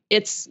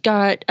 It's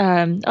got,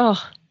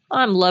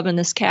 I'm loving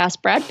this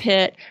cast. Brad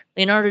Pitt,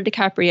 Leonardo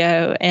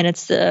DiCaprio, and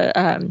it's the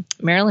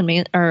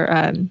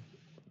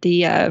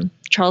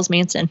Charles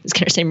Manson. I was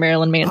going to say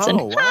Marilyn Manson.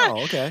 Oh,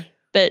 wow. Okay.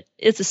 But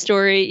it's a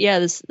story. Yeah,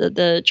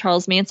 the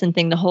Charles Manson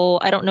thing,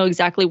 I don't know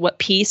exactly what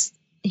piece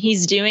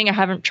he's doing. I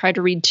haven't tried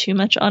to read too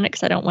much on it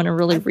because I don't want to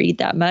really read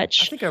that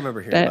much. I think I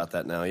remember hearing about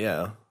that now.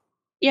 Yeah.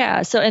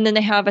 Yeah. So, and then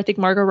they have, I think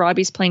Margot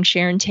Robbie's playing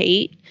Sharon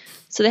Tate.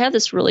 So they have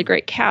this really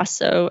great cast.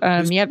 So,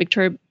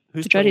 Victoria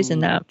Pedretti's in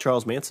that.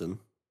 Charles Manson?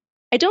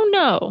 I don't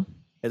know.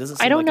 It doesn't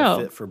seem like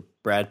a fit for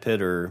Brad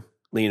Pitt or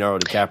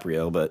Leonardo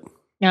DiCaprio, but.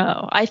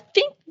 No, I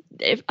think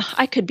if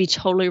I could be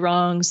totally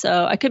wrong.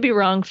 So I could be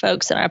wrong,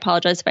 folks, and I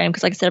apologize if I am,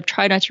 because like I said, I've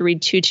tried not to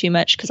read too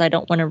much because I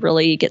don't want to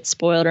really get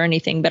spoiled or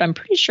anything, but I'm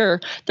pretty sure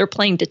they're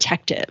playing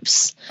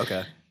detectives.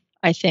 Okay.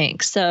 I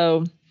think.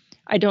 So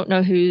I don't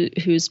know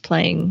who's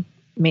playing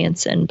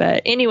Manson,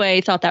 but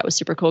anyway, thought that was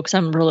super cool because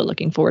I'm really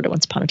looking forward to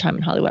Once Upon a Time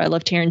in Hollywood. I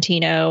love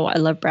Tarantino. I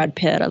love Brad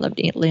Pitt. I love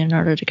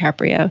Leonardo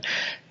DiCaprio.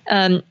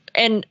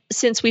 And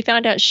since we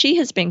found out she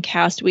has been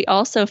cast, we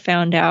also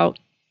found out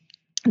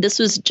this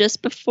was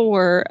just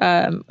before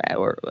I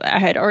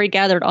had already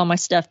gathered all my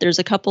stuff. There's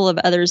a couple of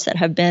others that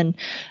have been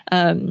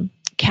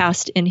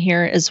cast in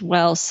here as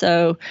well.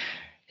 So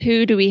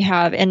who do we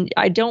have? And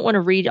I don't want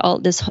to read all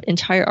this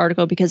entire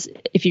article because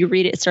if you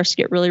read it, it starts to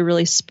get really,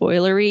 really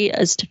spoilery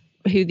as to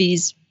who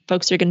these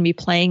folks are going to be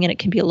playing, and it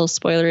can be a little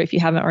spoiler if you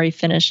haven't already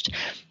finished.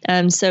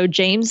 So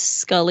James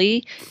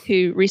Scully,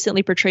 who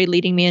recently portrayed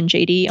Leading Man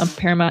JD on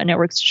Paramount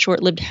Network's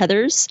short-lived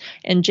Heathers,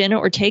 and Jenna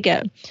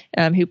Ortega,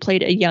 who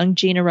played a young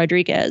Gina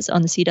Rodriguez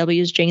on the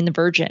CW's Jane the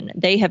Virgin.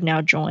 They have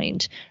now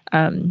joined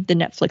the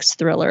Netflix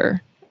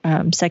thriller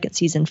second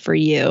season For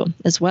You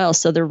as well.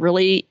 So they're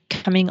really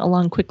coming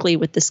along quickly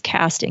with this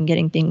cast and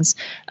getting things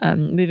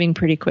moving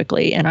pretty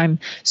quickly. And I'm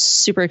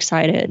super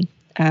excited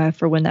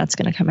for when that's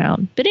going to come out.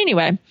 But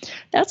anyway,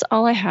 that's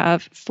all I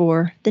have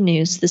for the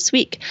news this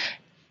week.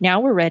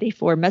 Now we're ready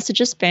for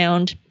messages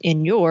found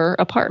in your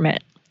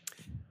apartment.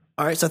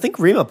 All right. So I think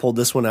Rima pulled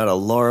this one out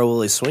of Laura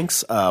Willie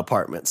Swink's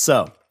apartment.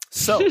 So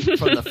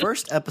from the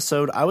first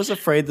episode, I was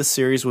afraid the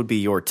series would be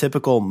your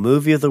typical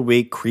movie of the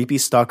week, creepy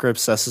stalker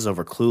obsesses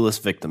over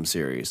clueless victim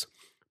series.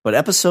 But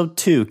episode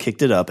 2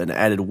 kicked it up and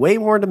added way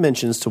more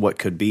dimensions to what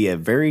could be a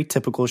very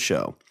typical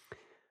show.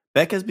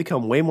 Beck has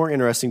become way more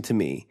interesting to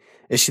me.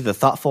 Is she the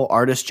thoughtful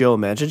artist Joe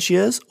imagined she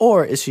is,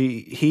 or is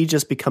he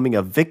just becoming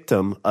a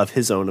victim of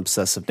his own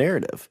obsessive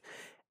narrative?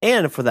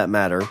 And for that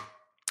matter,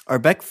 are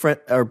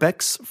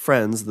Beck's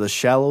friends the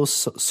shallow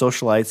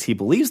socialites he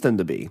believes them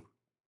to be?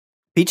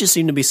 Peaches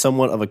seem to be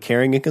somewhat of a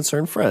caring and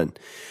concerned friend.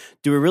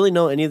 Do we really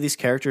know any of these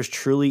characters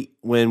truly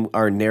when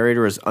our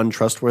narrator is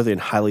untrustworthy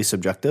and highly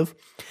subjective?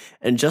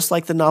 And just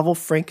like the novel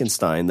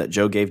Frankenstein that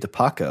Joe gave to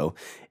Paco,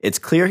 it's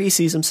clear he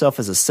sees himself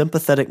as a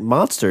sympathetic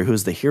monster who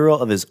is the hero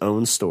of his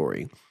own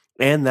story.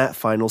 And that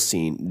final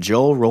scene,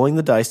 Joel rolling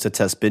the dice to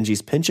test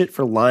Benji's penchant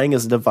for lying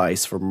as a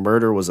device for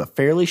murder, was a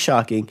fairly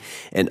shocking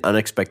and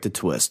unexpected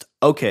twist.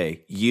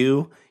 Okay,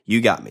 you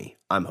got me.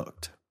 I'm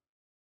hooked.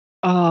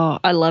 Oh,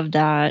 I love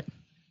that.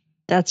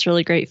 That's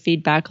really great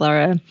feedback,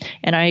 Laura.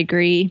 And I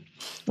agree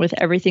with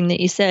everything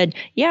that you said.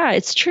 Yeah,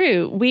 it's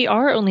true. We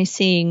are only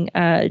seeing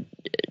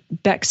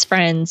Beck's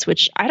friends,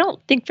 which I don't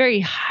think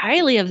very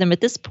highly of them at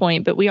this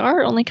point, but we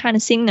are only kind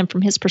of seeing them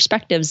from his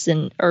perspectives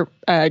or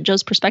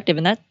Joe's perspective.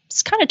 And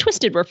that's kind of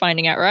twisted, we're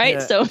finding out, right?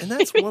 Yeah, and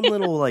that's one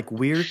little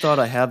weird thought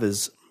I have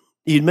is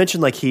you'd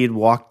mentioned he had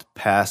walked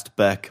past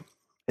Beck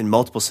in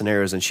multiple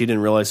scenarios and she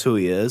didn't realize who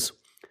he is.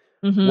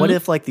 Mm-hmm. What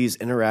if these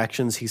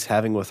interactions he's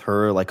having with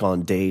her,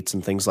 on dates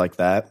and things like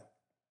that,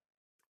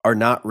 are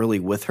not really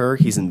with her?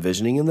 He's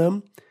envisioning in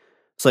them.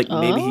 It's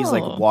maybe he's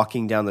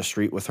walking down the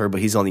street with her, but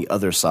he's on the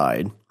other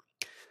side.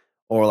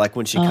 Or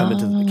when she came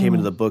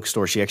into the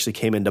bookstore, she actually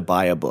came in to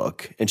buy a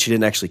book, and she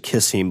didn't actually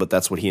kiss him, but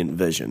that's what he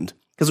envisioned.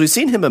 Because we've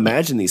seen him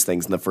imagine these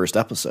things in the first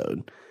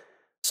episode.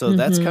 So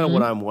that's kind of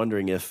what I'm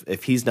wondering,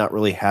 if he's not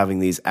really having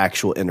these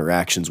actual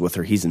interactions with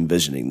her, he's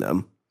envisioning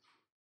them.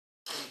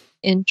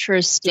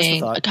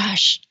 Interesting.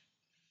 Gosh,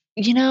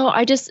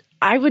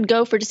 I would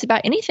go for just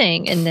about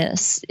anything in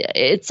this.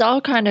 It's all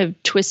kind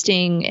of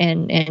twisting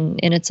and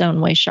in its own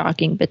way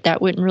shocking, but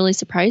that wouldn't really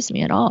surprise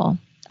me at all.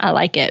 I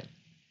like it.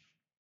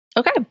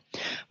 Okay.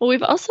 Well,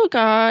 we've also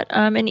got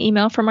an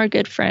email from our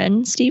good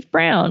friend, Steve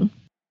Brown.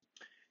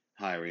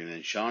 Hi, Rima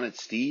and Sean.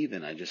 It's Steve,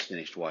 and I just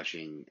finished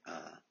watching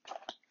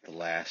The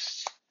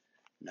Last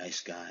Nice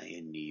Guy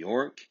in New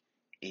York,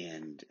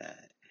 and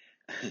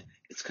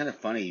it's kind of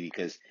funny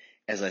because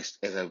as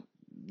I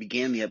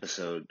began the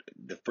episode,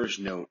 the first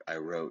note I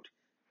wrote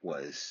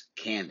was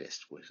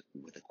Candace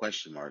with a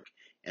question mark,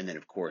 and then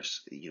of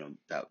course,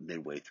 about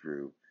midway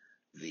through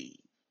the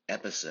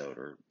episode,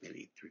 or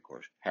maybe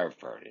 3/4, however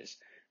far it is,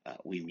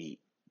 we meet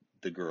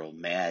the girl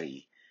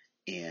Maddie,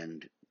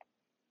 and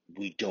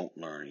we don't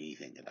learn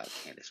anything about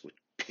Candace, which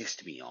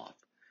pissed me off.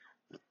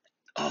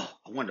 Oh,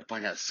 I wanted to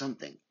find out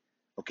something.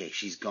 Okay,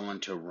 she's gone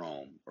to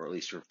Rome, or at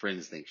least her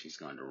friends think she's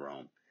gone to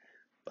Rome.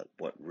 But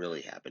what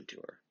really happened to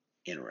her?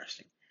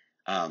 Interesting.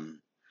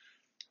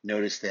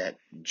 Notice that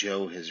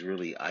Jo has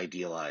really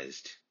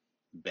idealized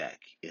Beck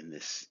in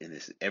this.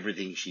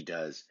 Everything she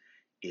does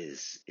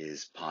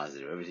is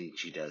positive. Everything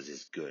she does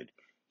is good.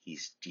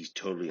 He's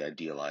totally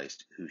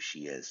idealized who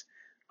she is.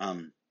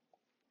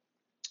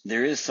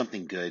 There is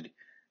something good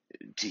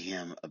to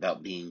him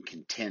about being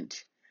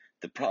content.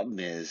 The problem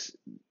is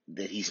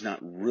that he's not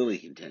really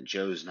content.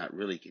 Jo's not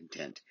really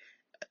content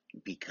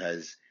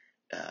because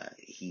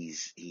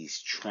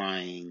he's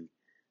trying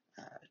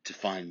to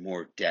find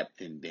more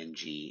depth in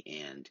Benji,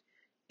 and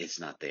it's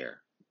not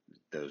there.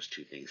 Those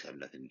two things have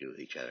nothing to do with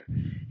each other.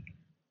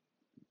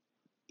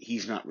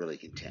 He's not really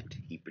content.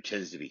 He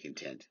pretends to be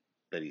content,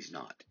 but he's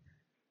not.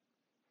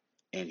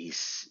 And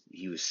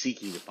he was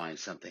seeking to find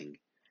something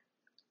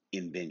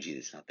in Benji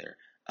that's not there.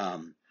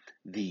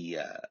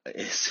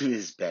 As soon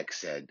as Beck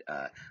said,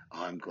 "Oh,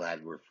 I'm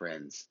glad we're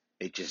friends,"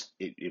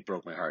 it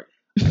broke my heart.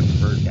 I've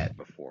heard that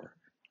before,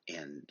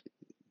 and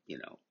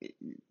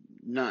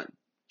not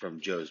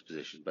from Jo's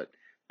position, but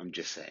I'm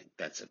just saying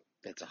that's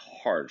a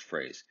hard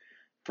phrase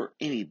for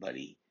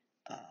anybody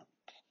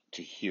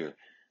to hear.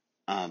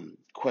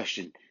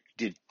 Question: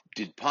 Did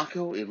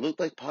Paco? It looked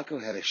like Paco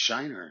had a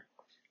shiner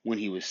when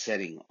he was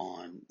sitting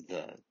on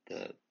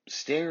the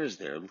stairs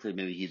there. It looked like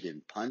maybe he'd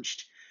been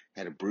punched,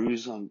 had a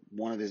bruise on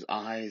one of his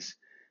eyes.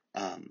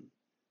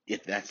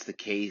 If that's the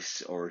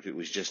case, or if it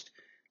was just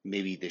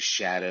maybe the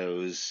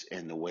shadows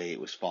and the way it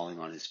was falling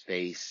on his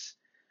face,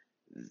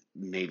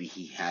 maybe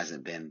he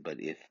hasn't been. But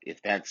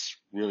if that's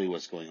really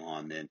what's going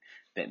on, then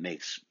that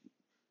makes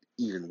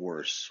even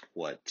worse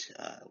what's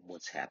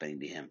happening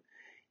to him.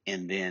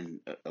 And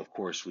then, of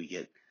course, we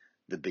get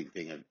the big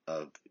thing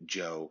of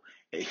Jo.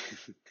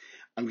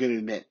 I'm going to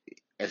admit,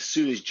 as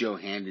soon as Jo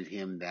handed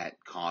him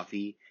that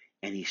coffee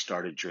and he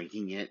started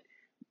drinking it,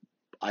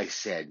 I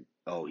said,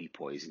 "Oh, he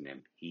poisoned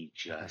him. He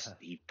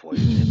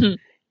poisoned him."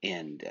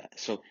 And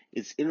so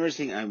it's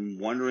interesting. I'm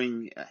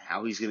wondering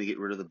how he's going to get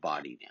rid of the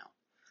body now.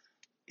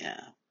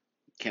 Yeah.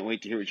 Can't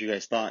wait to hear what you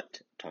guys thought.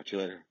 Talk to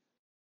you later.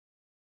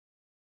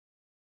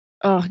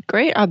 Oh,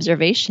 great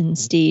observation,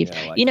 Steve.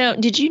 Yeah,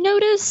 did you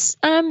notice,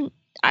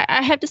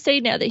 I have to say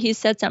now that he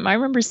said something, I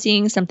remember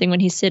seeing something when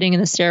he's sitting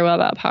in the stairwell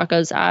about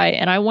Paco's eye,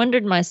 and I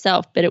wondered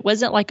myself, but it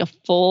wasn't like a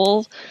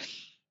full,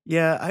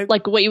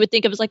 like what you would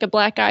think of as like a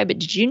black eye, but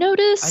did you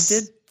notice? I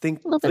did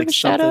think like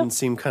something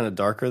seemed kind of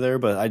darker there,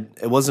 but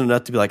it wasn't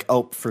enough to be like,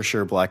 oh, for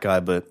sure, black eye.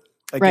 But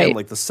again,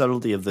 like the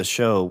subtlety of the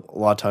show, a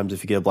lot of times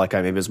if you get a black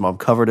eye, maybe his mom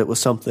covered it with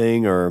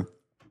something or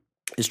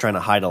is trying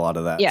to hide a lot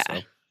of that. Yeah. So.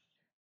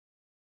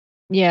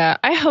 Yeah,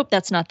 I hope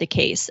that's not the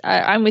case.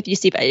 I'm with you,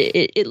 Steve.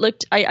 It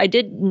looked, I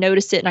did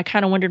notice it, and I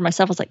kind of wondered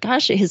myself. I was like,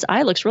 gosh, his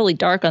eye looks really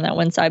dark on that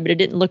one side, but it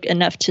didn't look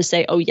enough to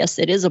say, oh, yes,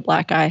 it is a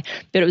black eye.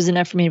 But it was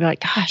enough for me to be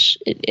like, gosh,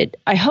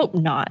 I hope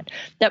not.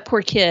 That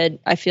poor kid,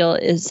 I feel,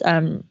 is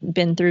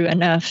been through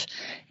enough,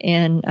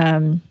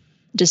 and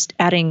just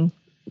adding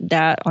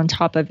that on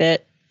top of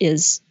it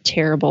is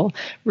terrible.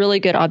 Really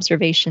good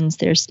observations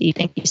there, Steve.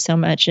 Thank you so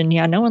much. And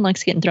yeah, no one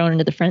likes getting thrown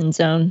into the friend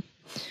zone.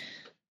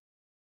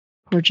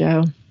 Poor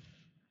Jo.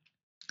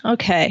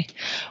 Okay.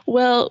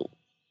 Well,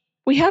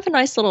 we have a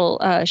nice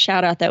little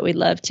shout out that we'd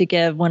love to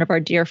give one of our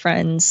dear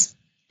friends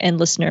and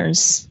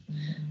listeners,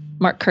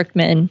 Mark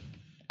Kirkman,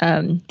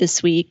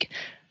 this week.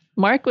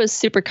 Mark was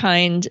super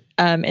kind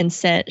and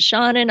sent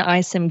Sean and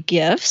I some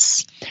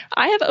gifts.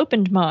 I have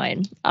opened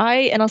mine.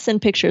 And I'll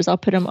send pictures. I'll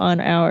put them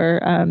on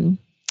our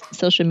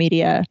social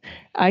media.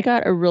 I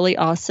got a really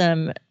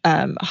awesome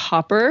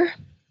Hopper.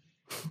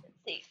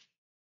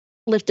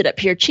 Lifted up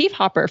here, Chief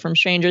Hopper from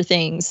Stranger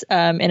Things,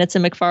 and it's a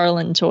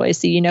McFarlane toy,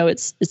 so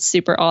it's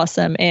super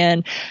awesome,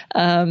 and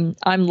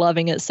I'm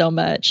loving it so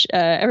much.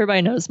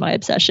 Everybody knows my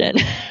obsession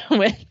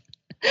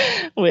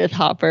with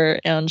Hopper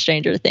on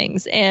Stranger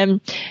Things,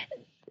 and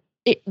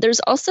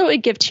there's also a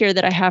gift here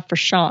that I have for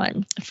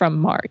Sean from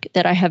Mark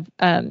that I have.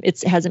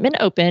 It hasn't been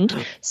opened,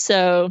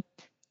 so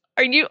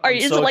is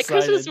it like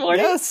Christmas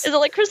morning? Yes. Is it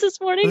like Christmas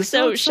morning?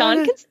 So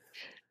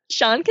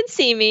Sean can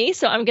see me,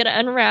 so I'm going to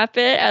unwrap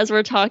it as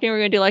we're talking. We're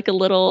going to do like a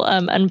little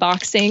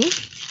unboxing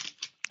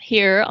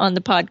here on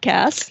the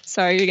podcast.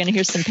 Sorry, you're going to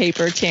hear some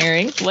paper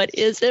tearing. What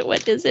is it?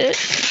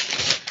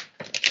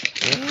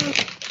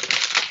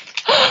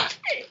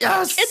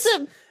 Yes! It's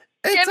a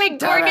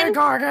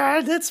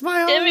Demigorgon. It's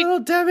my own little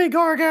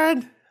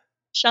Demigorgon.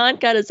 Sean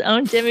got his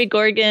own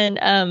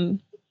Demigorgon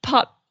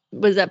Pop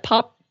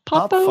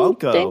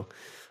Funko thing?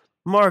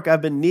 Mark,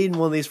 I've been needing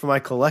one of these for my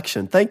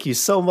collection. Thank you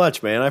so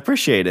much, man. I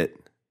appreciate it.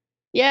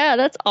 Yeah,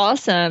 that's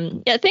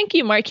awesome. Yeah, thank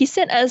you, Mark. He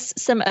sent us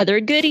some other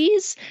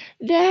goodies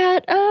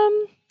that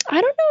I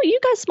don't know, you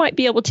guys might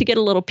be able to get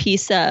a little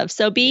piece of.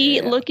 So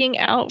be looking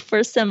out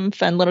for some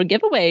fun little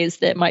giveaways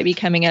that might be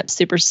coming up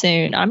super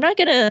soon. I'm not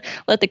going to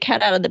let the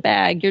cat out of the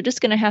bag. You're just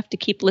going to have to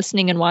keep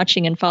listening and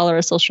watching and follow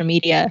our social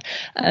media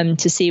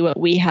to see what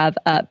we have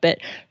up. But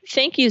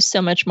thank you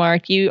so much,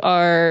 Mark. You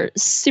are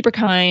super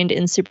kind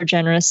and super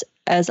generous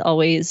as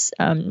always.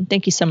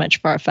 Thank you so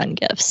much for our fun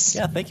gifts.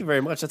 Yeah, thank you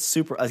very much. That's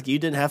super. You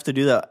didn't have to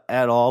do that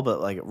at all,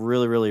 but like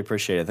really, really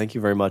appreciate it. Thank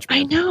you very much,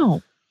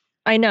 man.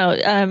 I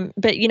know.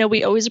 But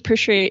we always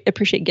appreciate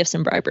gifts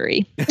and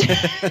bribery.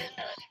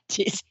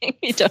 Teasing.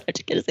 You don't have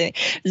to get us anything.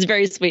 It's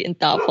very sweet and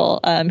thoughtful.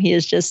 He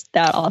is just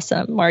that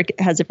awesome. Mark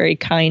has a very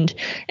kind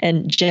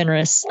and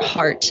generous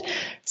heart.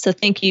 So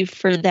thank you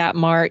for that,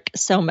 Mark,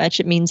 so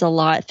much. It means a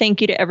lot. Thank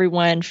you to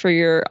everyone for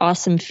your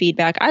awesome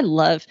feedback. I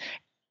love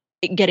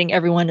getting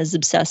everyone as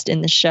obsessed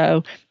in the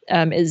show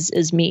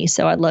is me.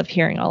 So I love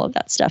hearing all of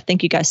that stuff.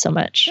 Thank you guys so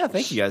much. Yeah,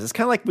 thank you guys. It's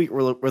kind of like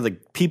we're the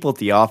people at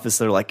the office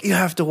that are like, you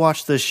have to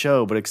watch this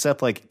show, but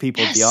except like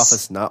people at the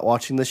office not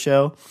watching the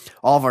show,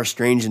 all of our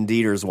Strange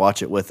Indeeders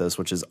watch it with us,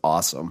 which is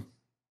awesome.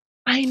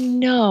 I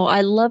know.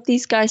 I love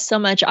these guys so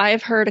much.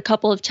 I've heard a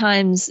couple of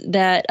times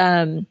that,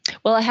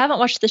 I haven't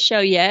watched the show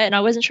yet, and I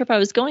wasn't sure if I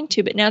was going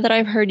to, but now that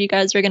I've heard you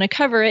guys are going to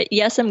cover it,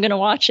 yes, I'm going to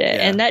watch it.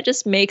 Yeah. And that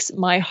just makes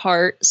my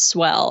heart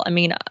swell. I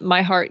mean,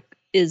 my heart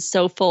is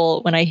so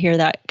full when I hear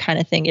that kind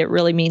of thing. It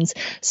really means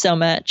so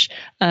much.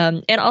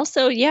 And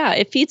also,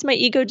 it feeds my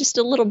ego just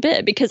a little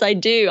bit because I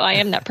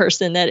am that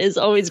person that is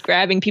always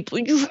grabbing people.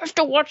 You have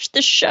to watch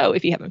this show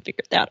if you haven't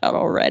figured that out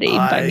already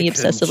by me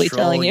obsessively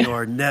telling you.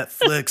 Your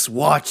Netflix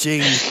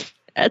watching.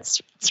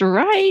 That's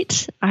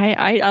right.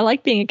 I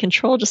like being in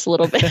control just a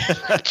little bit.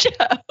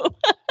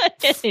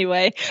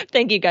 Anyway,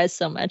 thank you guys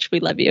so much.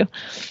 We love you.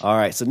 All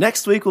right. So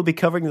next week we'll be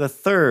covering the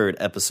third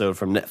episode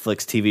from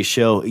Netflix TV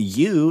show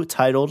You,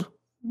 titled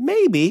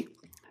Maybe.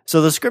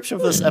 So the description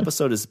for this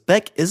episode is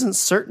Beck isn't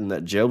certain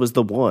that Joe is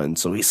the one,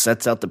 so he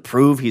sets out to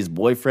prove he's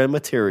boyfriend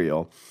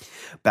material.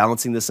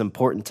 Balancing this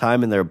important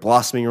time in their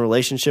blossoming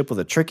relationship with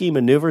the tricky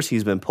maneuvers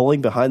he's been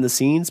pulling behind the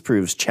scenes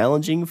proves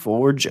challenging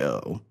for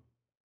Joe.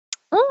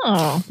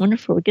 Oh,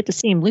 wonderful. We get to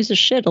see him lose his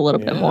shit a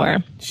little bit more.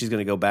 She's going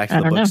to go back to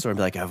the bookstore and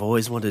be like, I've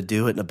always wanted to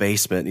do it in a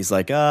basement. And he's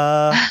like,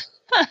 it's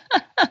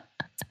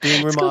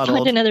being remodeled. Let's go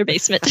find another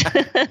basement.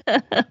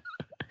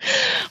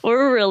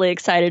 We're really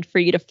excited for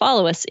you to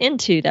follow us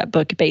into that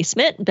book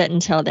basement. But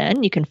until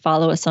then, you can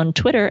follow us on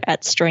Twitter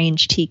at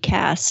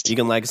StrangeTcast. You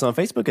can like us on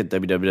Facebook at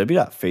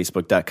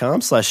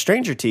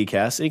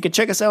www.facebook.com/StrangerTcast. And you can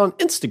check us out on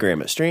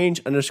Instagram at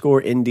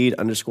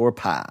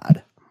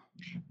strange_indeed_pod.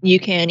 You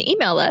can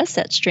email us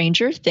at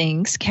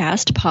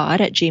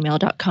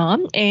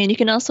strangerthingscastpod@gmail.com. And you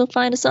can also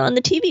find us on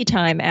the TV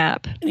Time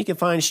app. And you can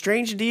find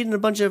Strange Indeed and a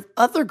bunch of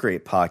other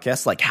great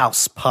podcasts like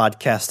House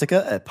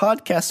Podcastica at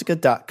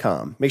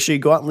podcastica.com. Make sure you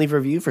go out and leave a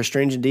review for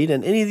Strange Indeed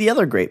and any of the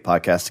other great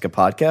Podcastica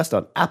podcasts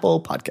on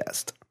Apple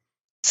Podcast.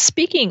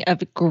 Speaking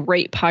of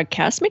great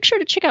podcasts, make sure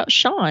to check out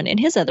Sean and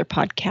his other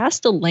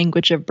podcast, The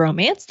Language of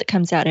Bromance, that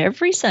comes out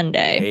every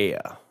Sunday.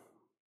 Yeah.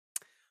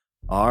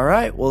 All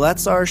right, well,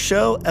 that's our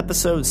show,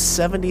 episode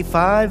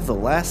 75, The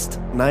Last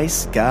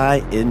Nice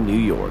Guy in New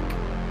York.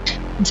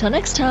 Until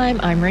next time,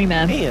 I'm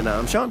Rima. And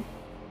I'm Sean.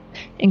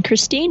 And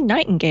Christine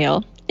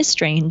Nightingale is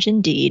Strange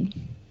Indeed.